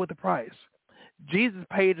bought with a price. Jesus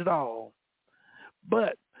paid it all.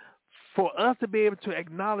 But for us to be able to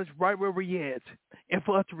acknowledge right where we're at and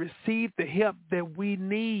for us to receive the help that we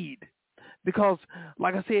need, because,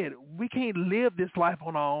 like I said, we can't live this life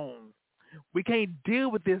on our own. We can't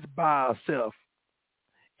deal with this by ourselves.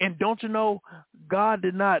 And don't you know, God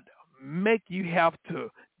did not make you have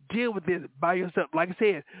to deal with this by yourself. Like I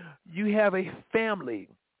said, you have a family.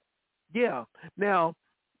 Yeah. Now,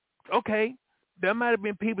 okay, there might have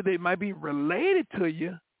been people that might be related to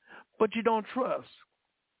you, but you don't trust.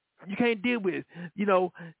 You can't deal with,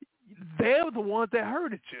 they're the ones that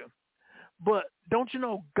hurted you. But don't you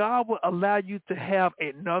know, God will allow you to have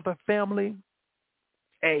another family,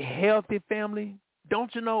 a healthy family.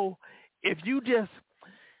 Don't you know, if you just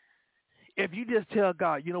tell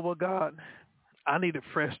God, you know what, God, I need a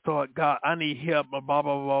fresh start. God, I need help, blah, blah,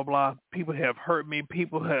 blah, blah, blah. People have hurt me.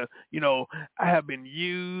 People have, I have been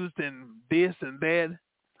used and this and that.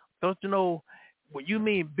 Don't you know, when you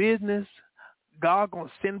mean business, God going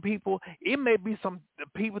to send people. It may be some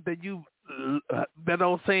people that that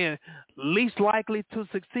I'm saying least likely to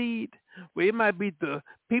succeed. Well, it might be the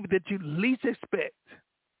people that you least expect.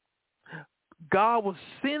 God will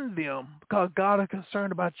send them because God is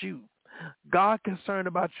concerned about you. God is concerned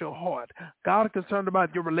about your heart. God is concerned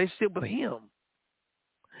about your relationship with him.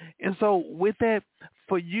 And so with that,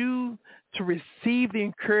 for you to receive the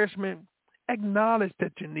encouragement, acknowledge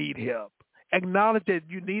that you need help. Acknowledge that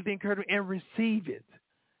you need the encouragement and receive it.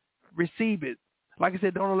 Receive it. Like I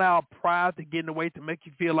said, don't allow pride to get in the way to make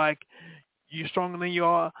you feel like you're stronger than you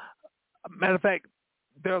are. Matter of fact,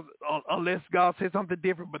 unless God says something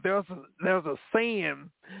different, but there's a saying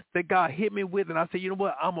that God hit me with, and I said, you know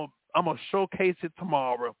what, I'm gonna showcase it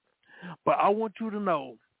tomorrow. But I want you to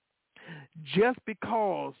know, just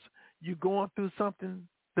because you're going through something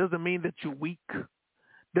doesn't mean that you're weak.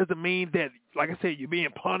 Doesn't mean that, like I said, you're being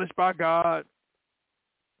punished by God.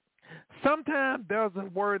 Sometimes there's a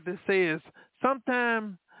word that says,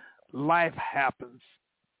 sometimes life happens.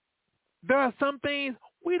 There are some things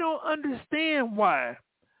we don't understand why,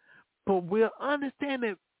 but we'll understand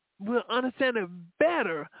it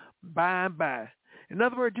better by and by. In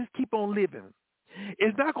other words, just keep on living.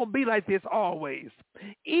 It's not going to be like this always.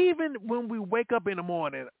 Even when we wake up in the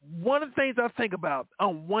morning, one of the things I think about,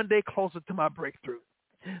 I'm one day closer to my breakthrough.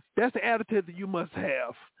 That's the attitude that you must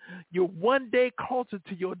have. You're one day closer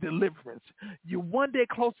to your deliverance. You're one day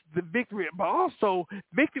closer to victory. But also,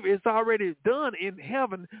 victory is already done in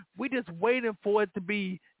heaven. We're just waiting for it to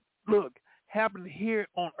be, happen here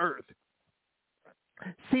on earth.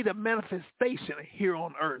 See the manifestation here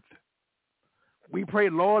on earth. We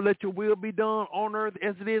pray, Lord, let your will be done on earth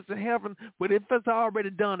as it is in heaven. But if it's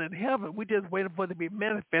already done in heaven, we're just waiting for it to be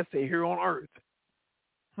manifested here on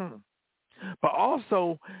earth. But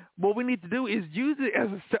also, what we need to do is use it as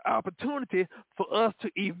an opportunity for us to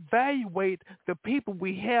evaluate the people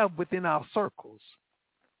we have within our circles.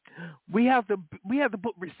 We have to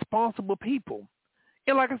put responsible people.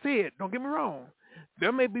 And like I said, don't get me wrong.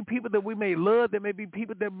 There may be people that we may love. There may be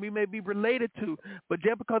people that we may be related to. But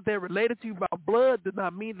just because they're related to you by blood does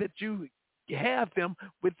not mean that you have them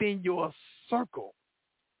within your circle.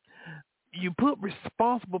 You put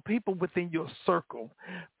responsible people within your circle,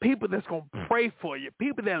 people that's going to pray for you,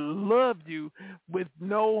 people that love you with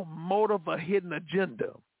no motive or hidden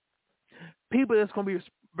agenda, people that's going to be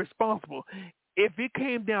responsible. If it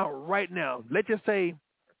came down right now, let's just say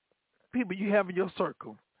people you have in your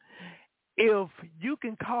circle, if you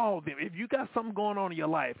can call them, if you got something going on in your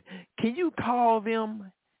life, can you call them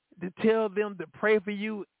to tell them to pray for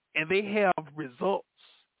you and they have results?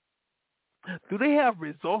 Do they have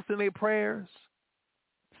results in their prayers?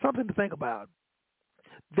 Something to think about.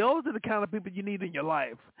 Those are the kind of people you need in your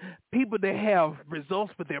life. People that have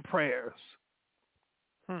results with their prayers.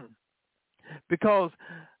 Because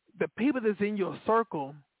the people that's in your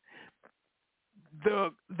circle,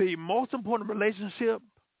 the most important relationship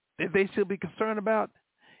that they should be concerned about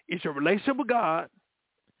is your relationship with God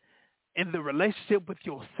and the relationship with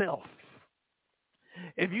yourself.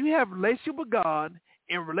 If you have a relationship with God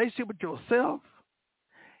and relationship with yourself,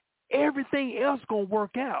 everything else going to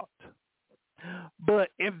work out. But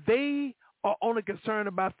if they are only concerned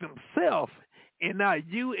about themselves and not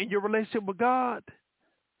you and your relationship with God,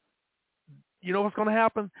 you know what's going to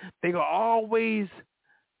happen? They're going to always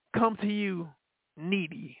come to you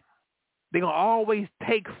needy. They're going to always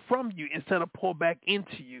take from you instead of pour back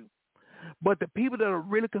into you. But the people that are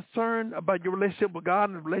really concerned about your relationship with God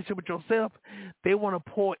and the relationship with yourself, they want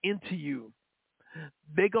to pour into you.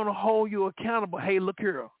 They're going to hold you accountable. Hey, look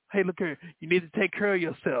here. You need to take care of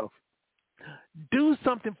yourself. Do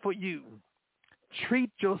something for you.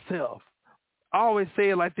 Treat yourself. I always say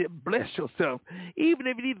it like that, bless yourself. Even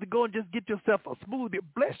if you need to go and just get yourself a smoothie,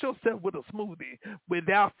 bless yourself with a smoothie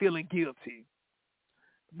without feeling guilty.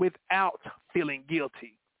 Without feeling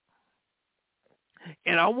guilty.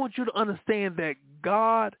 And I want you to understand that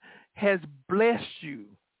God has blessed you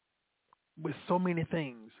with so many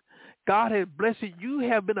things. God has blessed you. You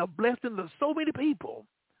have been a blessing to so many people.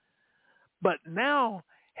 But now,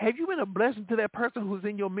 have you been a blessing to that person who's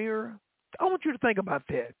in your mirror? I want you to think about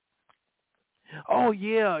that. Oh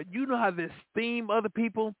yeah, you know how to esteem other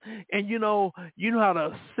people, and you know how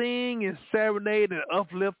to sing and serenade and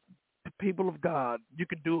uplift the people of God. You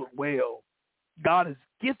can do it well. God has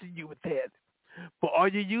gifted you with that. But are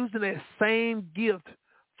you using that same gift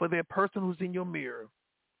for that person who's in your mirror?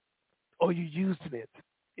 Or are you using it?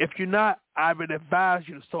 If you're not, I would advise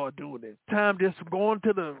you to start doing it. Time just going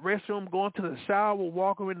to the restroom, going to the shower,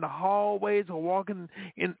 walking in the hallways, or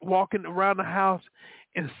walking around the house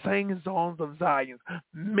and singing songs of Zion.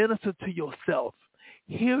 Minister to yourself.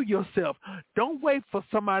 Heal yourself. Don't wait for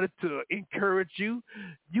somebody to encourage you.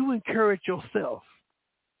 You encourage yourself.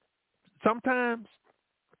 Sometimes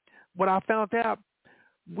what I found out,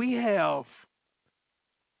 we have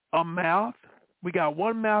a mouth. We got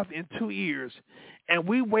one mouth and two ears. And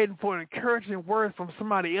we waiting for an encouraging word from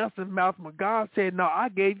somebody else's mouth. But God said, no, I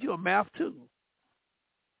gave you a mouth too.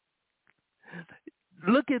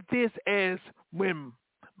 Look at this as when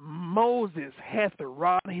Moses had the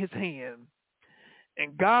rod in his hand.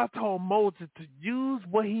 And God told Moses to use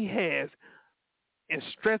what he has and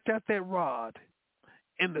stretch out that rod,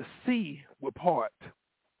 and the sea will part.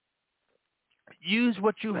 Use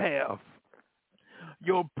what you have.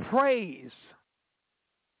 Your praise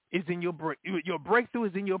is in your breakthrough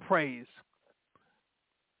is in your praise.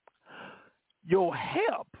 Your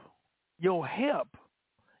help, your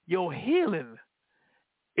healing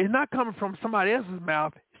is not coming from somebody else's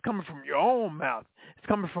mouth. It's coming from your own mouth. It's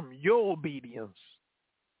coming from your obedience.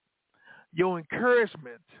 Your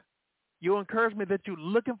encouragement that you're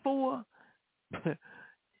looking for,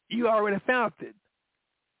 you already found it.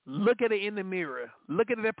 Look at it in the mirror.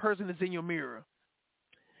 Look at that person that's in your mirror.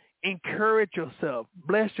 Encourage yourself.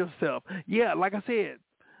 Bless yourself. Yeah, like I said,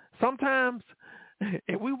 sometimes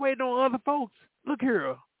if we wait on other folks, look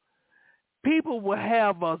here, people will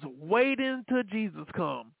have us waiting till Jesus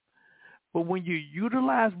comes. But when you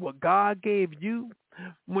utilize what God gave you,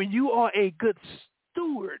 when you are a good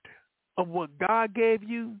steward of what God gave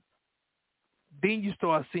you, then you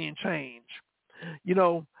start seeing change. You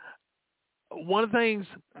know, one of the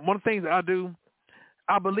things I do,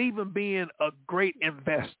 I believe in being a great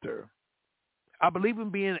investor. I believe in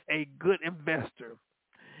being a good investor.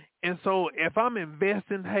 And so if I'm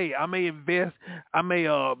investing, hey, I may invest, I may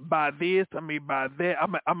buy this, I may buy that,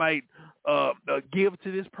 I might give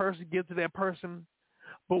to this person, give to that person.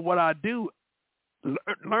 But what I do,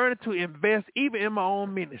 learn to invest even in my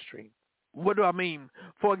own ministry. What do I mean?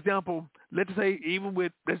 For example, let's say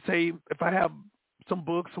if I have some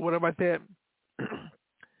books or whatever like that,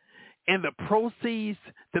 and the proceeds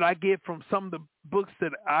that I get from some of the books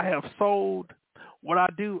that I have sold, what I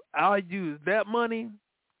do, I'll use that money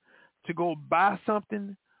to go buy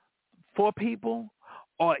something for people,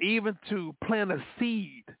 or even to plant a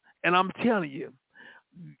seed. And I'm telling you,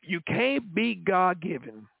 you can't beat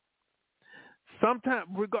God-given. Sometimes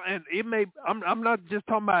and it may. I'm not just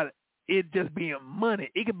talking about it just being money.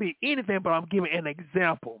 It could be anything, but I'm giving an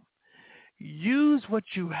example. Use what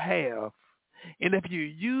you have. And if you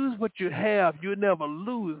use what you have, you'll never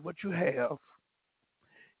lose what you have.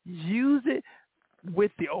 Use it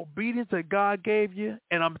with the obedience that God gave you,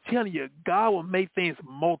 and I'm telling you, God will make things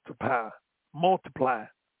multiply.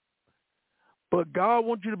 But God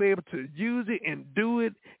wants you to be able to use it and do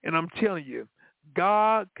it, and I'm telling you,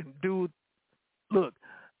 God can do it. Look,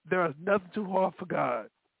 there is nothing too hard for God.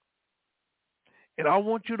 And I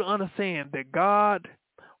want you to understand that God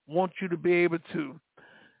wants you to be able to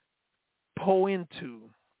pour into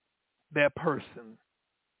that person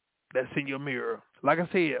that's in your mirror. Like I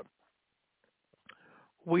said,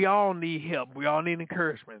 we all need help. We all need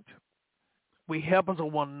encouragement. We help us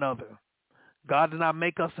with one another. God did not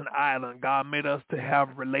make us an island. God made us to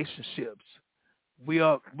have relationships. We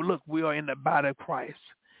are in the body of Christ,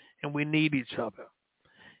 and we need each other.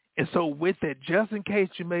 And so with it, just in case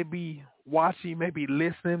you may be watching, you may be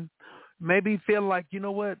listening, maybe feel like, you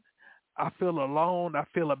know what, I feel alone, I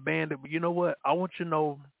feel abandoned. But you know what, I want you to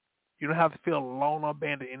know you don't have to feel alone or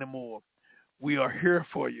abandoned anymore. We are here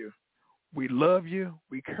for you. We love you.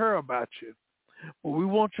 We care about you. But we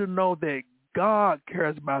want you to know that God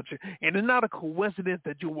cares about you. And it's not a coincidence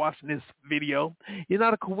that you're watching this video. It's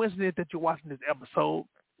not a coincidence that you're watching this episode.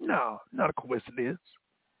 No, not a coincidence.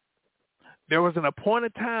 There was an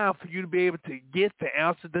appointed time for you to be able to get the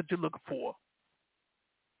answer that you're looking for.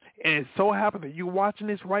 And it so happened that you're watching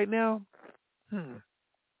this right now.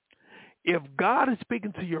 If God is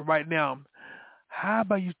speaking to you right now, how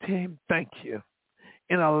about you tell him thank you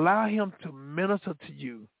and allow him to minister to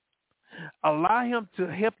you? Allow him to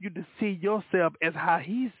help you to see yourself as how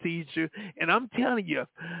he sees you. And I'm telling you,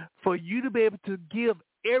 for you to be able to give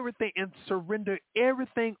everything and surrender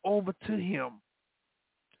everything over to him.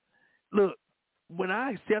 Look, when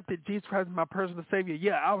I accepted Jesus Christ as my personal Savior,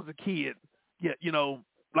 I was a kid. Yeah,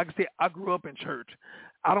 like I said, I grew up in church.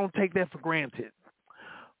 I don't take that for granted.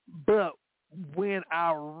 But when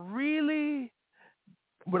I really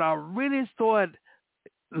started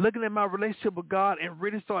looking at my relationship with God and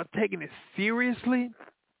really started taking it seriously,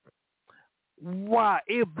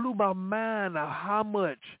 it blew my mind of how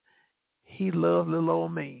much he loved little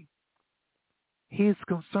old me. He's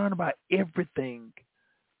concerned about everything.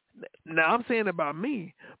 Now, I'm saying about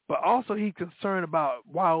me, but also he's concerned about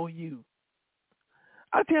you.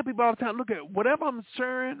 I tell people all the time, look at whatever I'm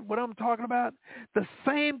sharing, what I'm talking about, the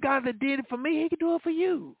same God that did it for me, he can do it for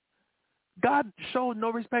you. God shows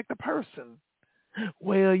no respect to person.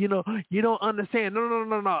 Well, you don't understand.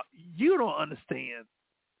 No. You don't understand.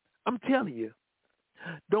 I'm telling you.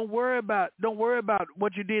 Don't worry about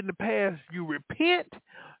what you did in the past. You repent,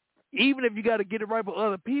 even if you got to get it right with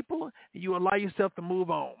other people, and you allow yourself to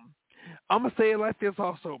move on. I'm going to say it like this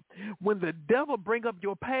also. When the devil bring up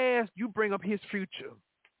your past, you bring up his future.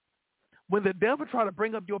 When the devil try to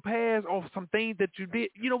bring up your past or some things that you did,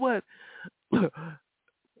 you know what?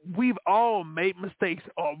 We've all made mistakes,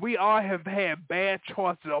 or we all have had bad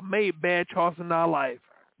choices or made bad choices in our life.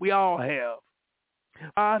 We all have.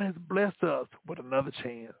 God has blessed us with another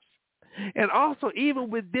chance. And also, even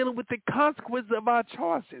with dealing with the consequences of our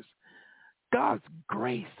choices, God's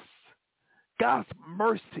grace, God's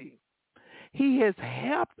mercy, he has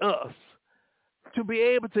helped us to be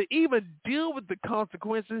able to even deal with the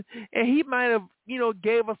consequences. And he might have,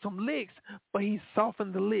 gave us some licks, but he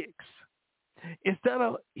softened the licks. Instead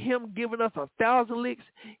of him giving us 1,000 licks,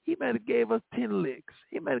 he might have gave us 10 licks.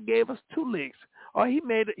 He might have gave us 2 licks. Or he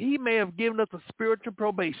may have given us a spiritual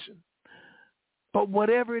probation. But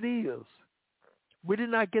whatever it is, we did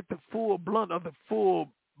not get the full blunt of the full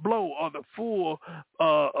blow or the full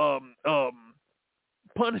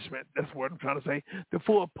punishment. That's what I'm trying to say. The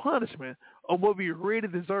full punishment of what we really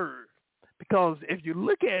deserve. Because if you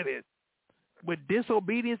look at it with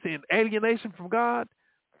disobedience and alienation from God,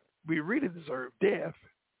 we really deserve death.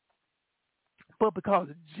 But because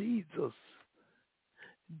Jesus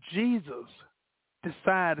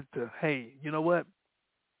decided to, hey, you know what?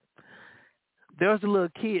 There's a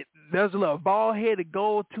little bald-headed,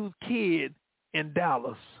 gold-toothed kid in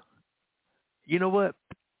Dallas. You know what?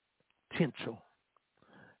 Potential.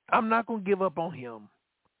 I'm not going to give up on him.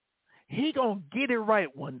 He going to get it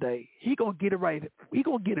right one day. He going to get it right. He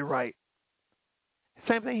going to get it right.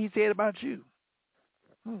 Same thing he said about you.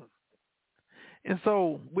 And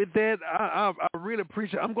so with that, I really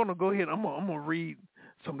appreciate it. I'm going to go ahead. I'm going to read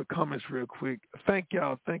some of the comments real quick. Thank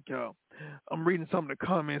y'all. I'm reading some of the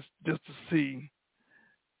comments just to see.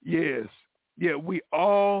 Yes. Yeah, we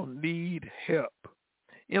all need help.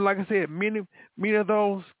 And like I said, many of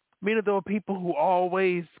those people who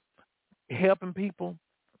always helping people,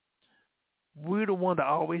 we're the one that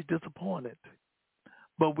always disappointed.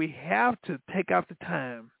 But we have to take out the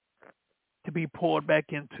time to be poured back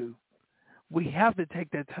into. We have to take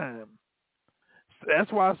that time.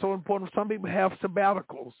 That's why it's so important. Some people have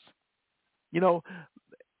sabbaticals.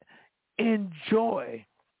 Enjoy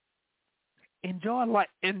life,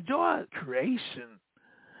 enjoy creation.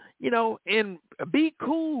 And be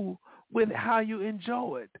cool with how you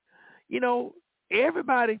enjoy it.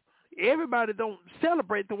 Everybody don't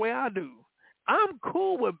celebrate the way I do. I'm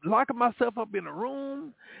cool with locking myself up in a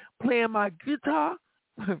room, playing my guitar.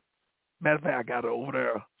 Matter of fact, I got it over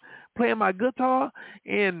there. Playing my guitar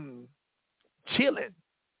and chilling.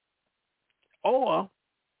 Or,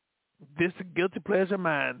 this is a guilty pleasure of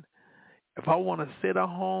mine. If I want to sit at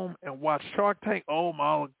home and watch Shark Tank, oh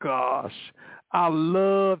my gosh. I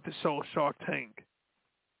love the show Shark Tank.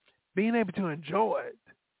 Being able to enjoy it.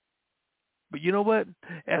 But you know what?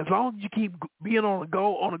 As long as you keep being on the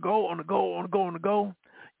go,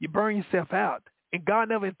 you burn yourself out. And God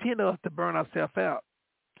never intended us to burn ourselves out.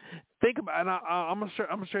 Think about it. And I'm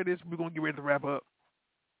gonna share this. We're gonna get ready to wrap up.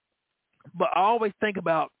 But I always think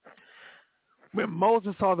about when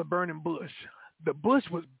Moses saw the burning bush. The bush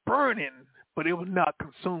was burning, but it was not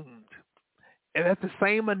consumed. And that's the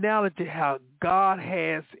same analogy how God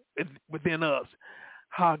has within us,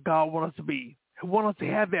 how God wants us to be. He wants us to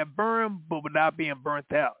have that burn, but without being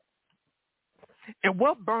burnt out. And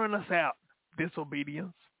what burn us out?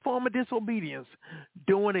 Disobedience, form of disobedience,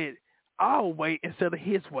 doing it our way instead of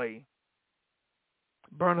his way.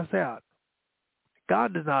 Burn us out.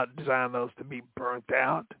 God did not design us to be burnt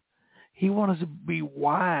out. He wants us to be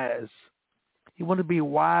wise. He wants to be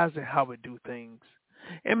wise in how we do things.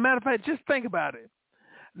 And matter of fact, just think about it.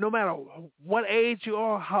 No matter what age you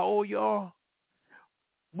are, how old you are,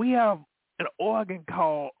 we have an organ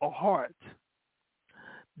called a heart.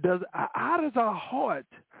 How does our heart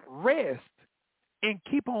rest and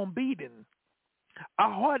keep on beating?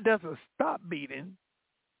 Our heart doesn't stop beating.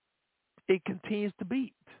 It continues to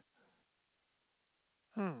beat.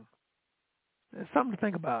 There's something to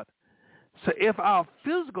think about. So if our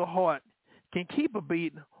physical heart can keep a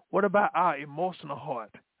beat, what about our emotional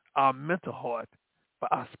heart, our mental heart,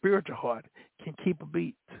 but our spiritual heart can keep a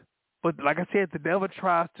beat? But like I said, the devil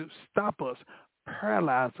tries to stop us,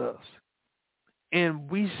 paralyze us. And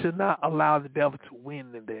we should not allow the devil to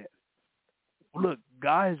win in that. Look,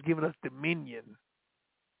 God has given us dominion.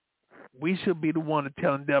 We should be the one to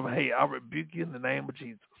tell the devil, hey, I rebuke you in the name of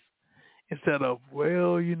Jesus. Instead of,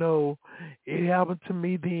 well, it happened to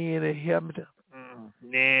me then, it happened to...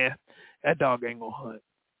 Nah, that dog ain't going to hunt.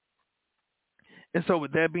 And so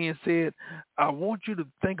with that being said, I want you to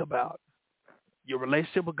think about your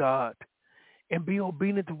relationship with God and be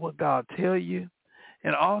obedient to what God tells you.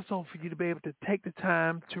 And also for you to be able to take the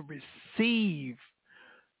time to receive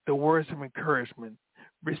the words of encouragement.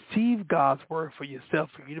 Receive God's word for yourself,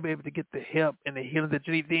 for you to be able to get the help and the healing that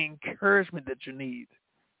you need, the encouragement that you need.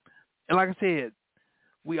 And like I said,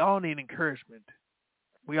 we all need encouragement.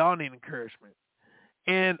 We all need encouragement.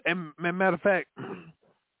 And matter of fact,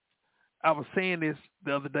 I was saying this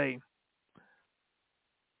the other day.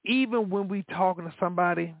 Even when we talking to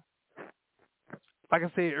somebody, like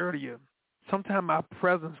I said earlier, sometimes our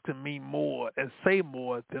presence can mean more and say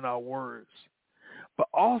more than our words. But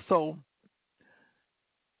also,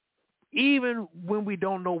 even when we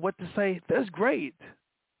don't know what to say, that's great.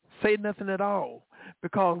 Say nothing at all.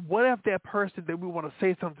 Because what if that person that we want to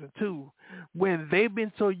say something to, when they've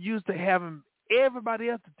been so used to having everybody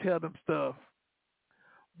else to tell them stuff,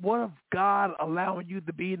 what if God allowing you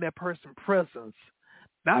to be in that person's presence,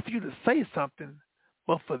 not for you to say something,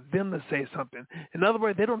 but for them to say something? In other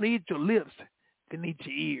words, they don't need your lips, they need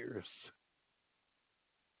your ears.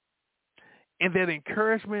 And that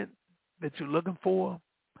encouragement that you're looking for,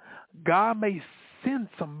 God may send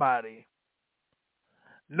somebody,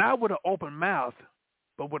 not with an open mouth,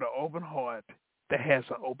 but with an open heart that has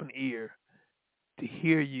an open ear to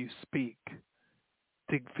hear you speak,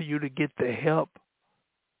 for you to get the help,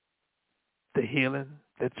 the healing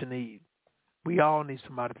that you need. We all need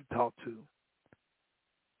somebody to talk to.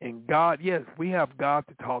 And God, yes, we have God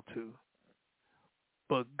to talk to,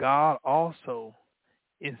 but God also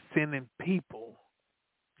is sending people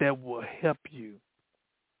that will help you.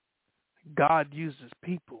 God uses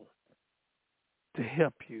people to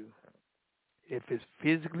help you. If it's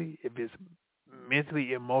physically, if it's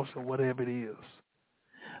mentally, emotionally, whatever it is.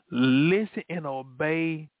 Listen and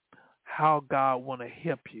obey how God want to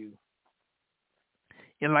help you.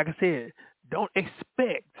 And like I said, don't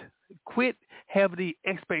quit having the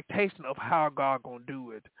expectation of how God going to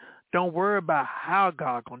do it. Don't worry about how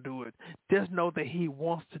God going to do it. Just know that he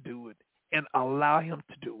wants to do it and allow him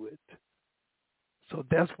to do it. So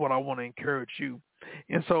that's what I want to encourage you.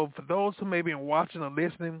 And so for those who may be watching or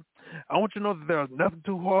listening, I want you to know that there's nothing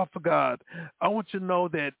too hard for God. I want you to know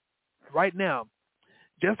that right now,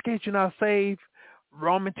 just in case you're not saved,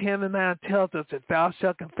 Romans 10:9 tells us that thou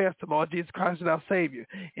shalt confess the Lord Jesus Christ as our Savior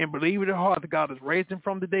and believe in your heart that God has raised him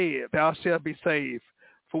from the dead, thou shalt be saved.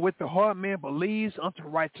 For with the heart man believes unto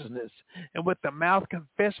righteousness, and with the mouth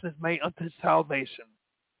confession is made unto salvation.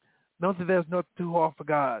 Know that there's nothing too hard for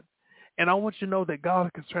God. And I want you to know that God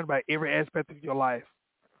is concerned about every aspect of your life.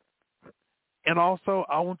 And also,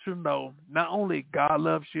 I want you to know, not only God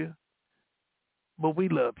loves you, but we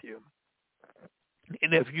love you.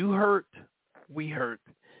 And if you hurt, we hurt.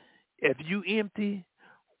 If you empty,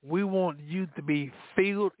 we want you to be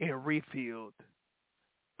filled and refilled.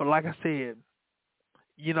 But like I said,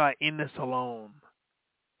 you're not in this alone.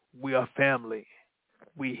 We are family.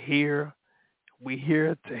 We're here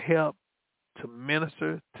to help, to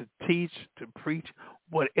minister, to teach, to preach,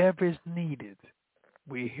 whatever is needed.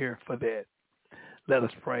 We're here for that. Let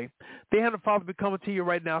us pray. Dear Heavenly Father, we come to you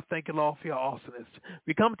right now. Thank you, Lord, for your awesomeness.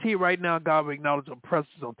 We come to you right now, God, we acknowledge your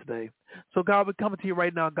presence on today. So, God, we come to you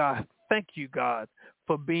right now, God. Thank you, God,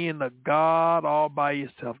 for being a God all by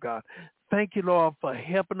yourself, God. thank you, Lord, for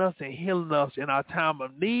helping us and healing us in our time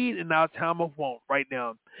of need and our time of want right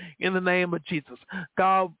now. In the name of Jesus.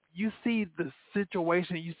 God, you see the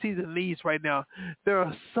situation, you see the needs right now. There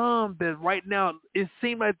are some that right now, it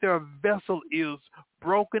seems like their vessel is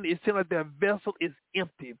broken. It seems like their vessel is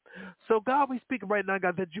empty. So God, we speak right now,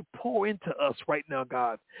 God, that you pour into us right now,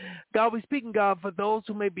 God. God, we speaking, God, for those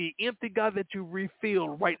who may be empty, God, that you refill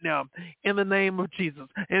right now in the name of Jesus.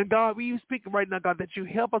 And God, we speaking right now, God, that you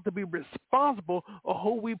help us to be responsible of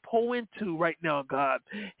who we pour into right now, God.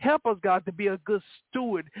 Help us, God, to be a good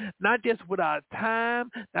steward, not just with our time,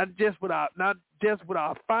 not just with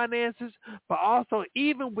our finances, but also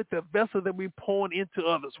even with the vessel that we pouring into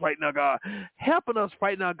others right now, God. Helping us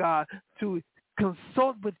right now, God, to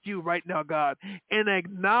consult with you right now, God, and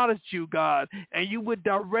acknowledge you, God, and you would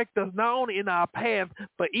direct us not only in our path,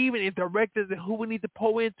 but even in direct us in who we need to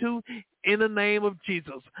pour into in the name of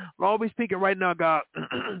Jesus. Lord, we speaking right now, God,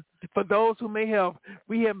 for those who may have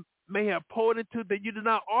poured into that you did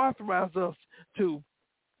not authorize us to.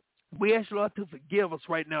 We ask you, Lord, to forgive us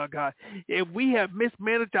right now, God. If we have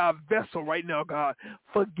mismanaged our vessel right now, God,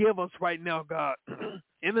 forgive us right now, God.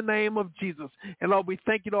 In the name of Jesus. And Lord, we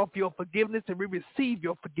thank you, Lord, for your forgiveness, and we receive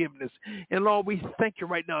your forgiveness. And Lord, we thank you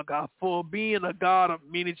right now, God, for being a God of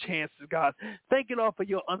many chances, God. Thank you, Lord, for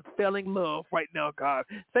your unfailing love right now, God.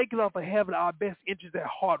 Thank you, Lord, for having our best interests at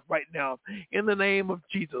heart right now. In the name of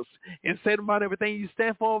Jesus. And say about everything you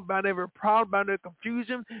stand for, about every problem, about every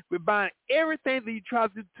confusion, we bind everything that you try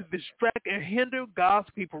to do to distract and hinder God's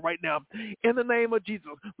people right now. In the name of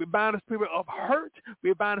Jesus, we bind the spirit of hurt.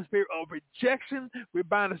 We bind the spirit of rejection. We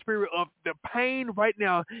bind the spirit of the pain right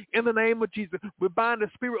now. In the name of Jesus, we bind the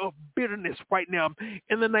spirit of bitterness right now.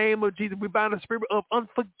 In the name of Jesus, we bind the spirit of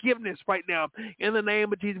unforgiveness right now. In the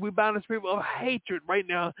name of Jesus, we bind the spirit of hatred right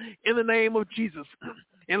now. In the name of Jesus.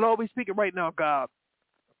 And Lord, we speak it right now, God.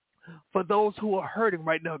 For those who are hurting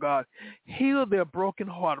right now, God, heal their broken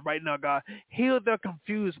heart right now, God. Heal their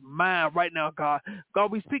confused mind right now, God.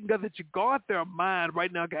 God, we speak, God, that you guard their mind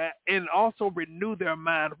right now, God, and also renew their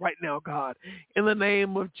mind right now, God. In the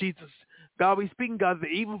name of Jesus. God, we speaking, God, that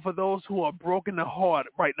even for those who are broken in heart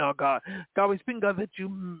right now, God. God, we speaking, God, that you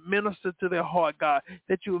minister to their heart, God,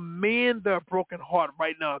 that you mend their broken heart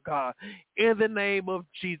right now, God, in the name of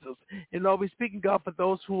Jesus. And Lord, we speaking, God, for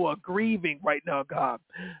those who are grieving right now, God.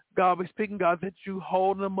 God, we speaking, God, that you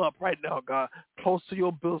hold them up right now, God, close to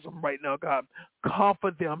your bosom right now, God.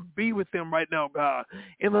 Comfort them, be with them right now, God,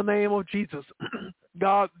 in the name of Jesus.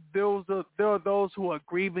 God, there are those who are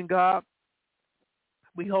grieving, God.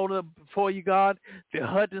 We hold up before you, God, the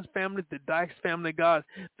Hutchins family, the Dykes family, God,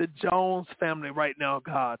 the Jones family right now,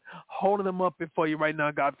 God. Holding them up before you right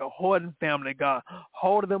now, God. The Horton family, God.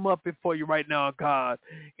 Holding them up before you right now, God.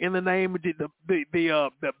 In the name of the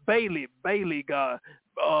Bailey, God.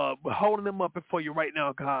 Holding them up before you right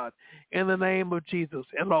now, God, in the name of Jesus.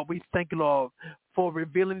 And Lord, we thank you, Lord, for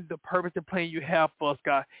revealing the purpose and plan you have for us,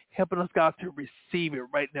 God, helping us, God, to receive it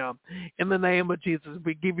right now. In the name of Jesus,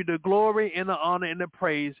 we give you the glory and the honor and the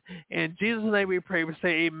praise. In Jesus' name we pray. We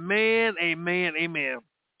say amen, amen, amen.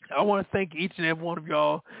 I want to thank each and every one of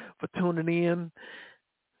y'all for tuning in.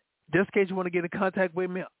 Just in case you want to get in contact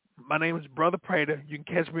with me, my name is Brother Prater. You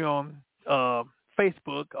can catch me on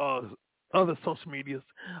Facebook, other social medias.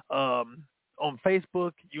 On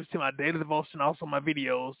Facebook, you see my daily devotion, also my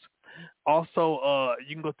videos. Also,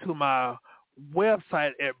 you can go to my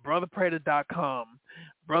website at brotherprater.com.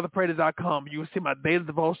 Brotherprater.com. You will see my daily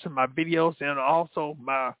devotion, my videos, and also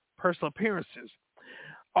my personal appearances.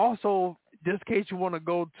 Also, just in case you want to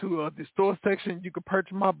go to the store section, you can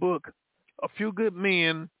purchase my book, A Few Good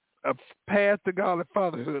Men, A Path to Godly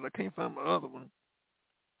Fatherhood. I can't find my other one.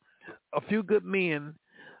 A Few Good Men,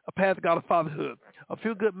 A Path to Godly Fatherhood. A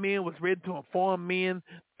Few Good Men was written to inform men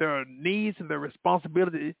their needs and their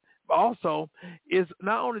responsibilities. Also, is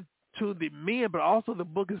not only to the men, but also the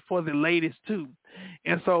book is for the ladies too.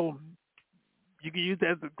 And so you can use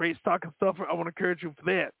that as a great stocking stuffer. I want to encourage you for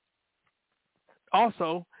that.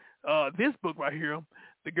 Also, this book right here,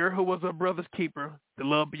 The Girl Who Was Her Brother's Keeper, The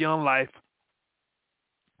Love Beyond Life.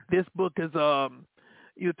 This book is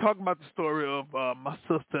you're talking about the story of my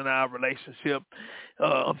sister and our relationship.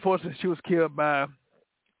 Unfortunately, she was killed by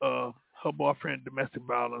her boyfriend, domestic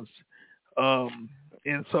violence.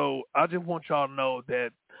 And so I just want y'all to know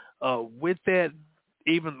that with that,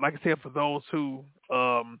 even like I said, for those who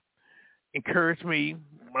encouraged me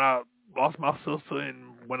when I lost my sister and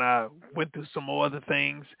when I went through some more other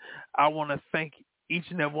things, I want to thank each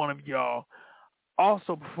and every one of y'all.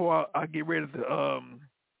 Also, before I get ready to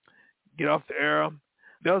get off the air,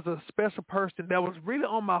 there was a special person that was really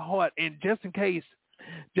on my heart, and just in case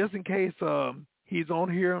he's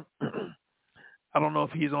on here, I don't know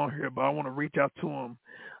if he's on here, but I want to reach out to him.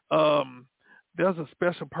 Um, there's a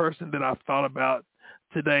special person that I thought about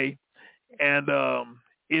today, and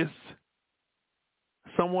it's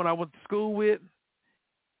someone I went to school with,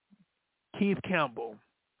 Keith Campbell,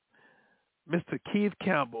 Mr. Keith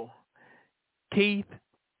Campbell. Keith,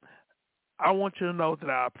 I want you to know that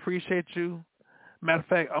I appreciate you. Matter of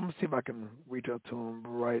fact, I'm gonna see if I can reach out to him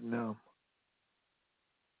right now.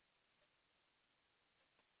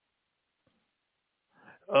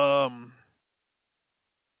 Um,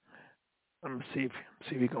 Let me see if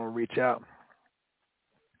he gonna reach out.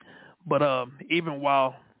 But even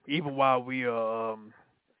while we are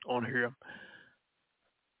on here,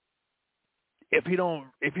 if he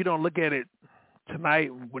don't look at it tonight,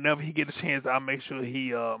 whenever he gets a chance, I'll make sure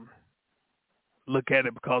he look at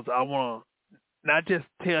it because I want to not just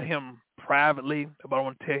tell him privately, but I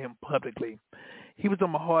want to tell him publicly. He was on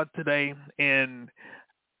my heart today, and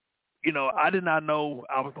I did not know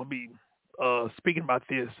I was gonna be speaking about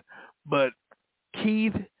this, but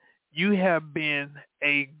Keith, you have been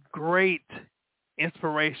a great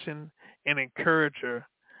inspiration and encourager,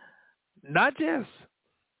 not just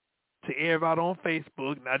to everybody on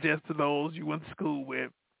Facebook, not just to those you went to school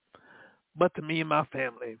with, but to me and my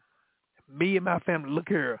family. Me and my family, look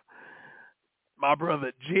here, my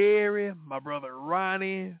brother Jerry, my brother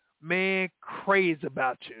Ronnie, man, crazy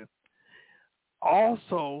about you.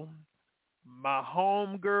 Also, my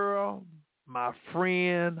home girl, my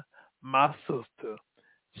friend, my sister,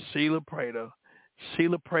 Sheila Prater.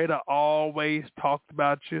 Sheila Prater always talked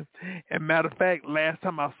about you. And matter of fact, last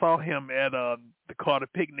time I saw him at the Carter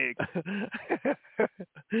picnic,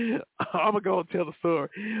 I'm gonna go and tell the story.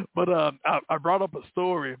 But I brought up a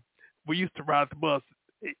story. We used to ride the bus.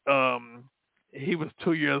 Um, he was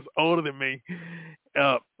 2 years older than me,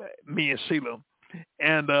 uh, me and Sheila,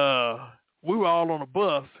 and we were all on a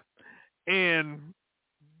bus and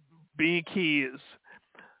being kids.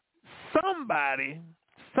 Somebody,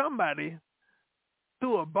 somebody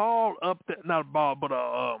threw a ball up, not a ball, but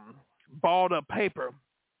a balled up paper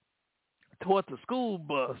towards the school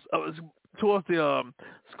bus, towards the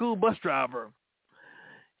school bus driver,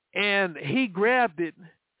 and he grabbed it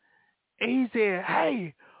and he said,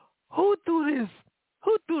 "Hey, who threw this?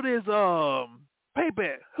 Who threw this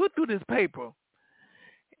paper? Who threw this paper?"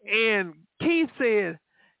 And Keith said,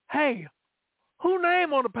 "Hey, who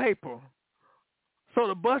name on the paper?" So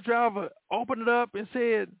the bus driver opened it up and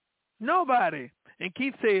said, "Nobody." And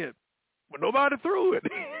Keith said, "Well, nobody threw it."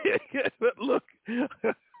 But look,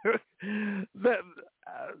 that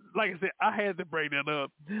like I said, I had to bring that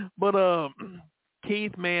up. But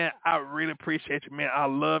Keith, man, I really appreciate you, man. I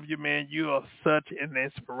love you, man. You are such an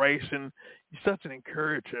inspiration. You're such an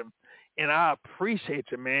encourager, and I appreciate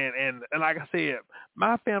you, man. And like I said,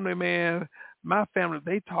 my family, man, my family,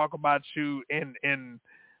 they talk about you, and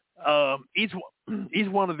each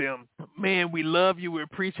one of them, man, we love you. We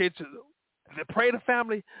appreciate you. The Prater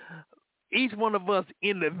family, each one of us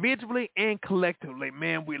individually and collectively,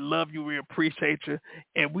 man, we love you. We appreciate you,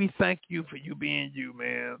 and we thank you for you being you,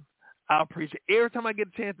 man. I appreciate it. Every time I get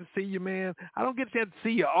a chance to see you, man. I don't get a chance to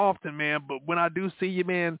see you often, man, but when I do see you,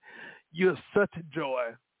 man, you're such a joy.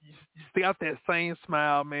 You still got that same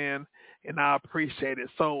smile, man, and I appreciate it.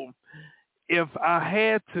 So if I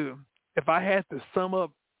had to, if I had to sum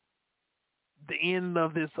up the end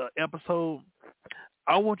of this episode,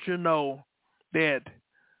 I want you to know that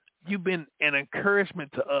you've been an encouragement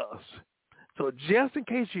to us. So just in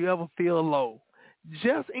case you ever feel low,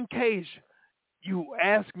 just in case you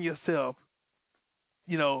asking yourself,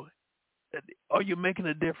 you know, are you making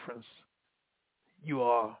a difference? You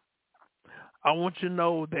are. I want you to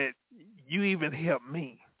know that you even helped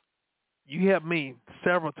me. You helped me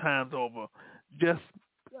several times over just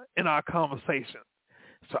in our conversation.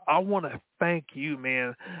 So I want to thank you,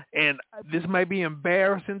 man. And this may be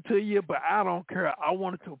embarrassing to you, but I don't care. I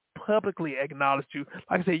wanted to publicly acknowledge you.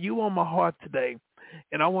 Like I said, you on my heart today,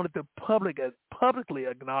 and I wanted to publicly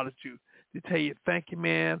acknowledge you to tell you thank you,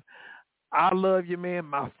 man. I love you, man.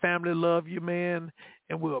 My family love you, man,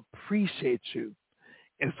 and we appreciate you.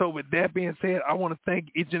 And so with that being said, I want to thank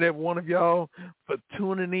each and every one of y'all for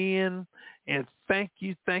tuning in. And thank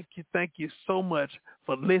you so much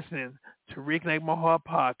for listening to Reconnect My Heart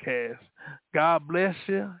podcast. God bless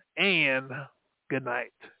you and good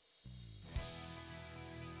night.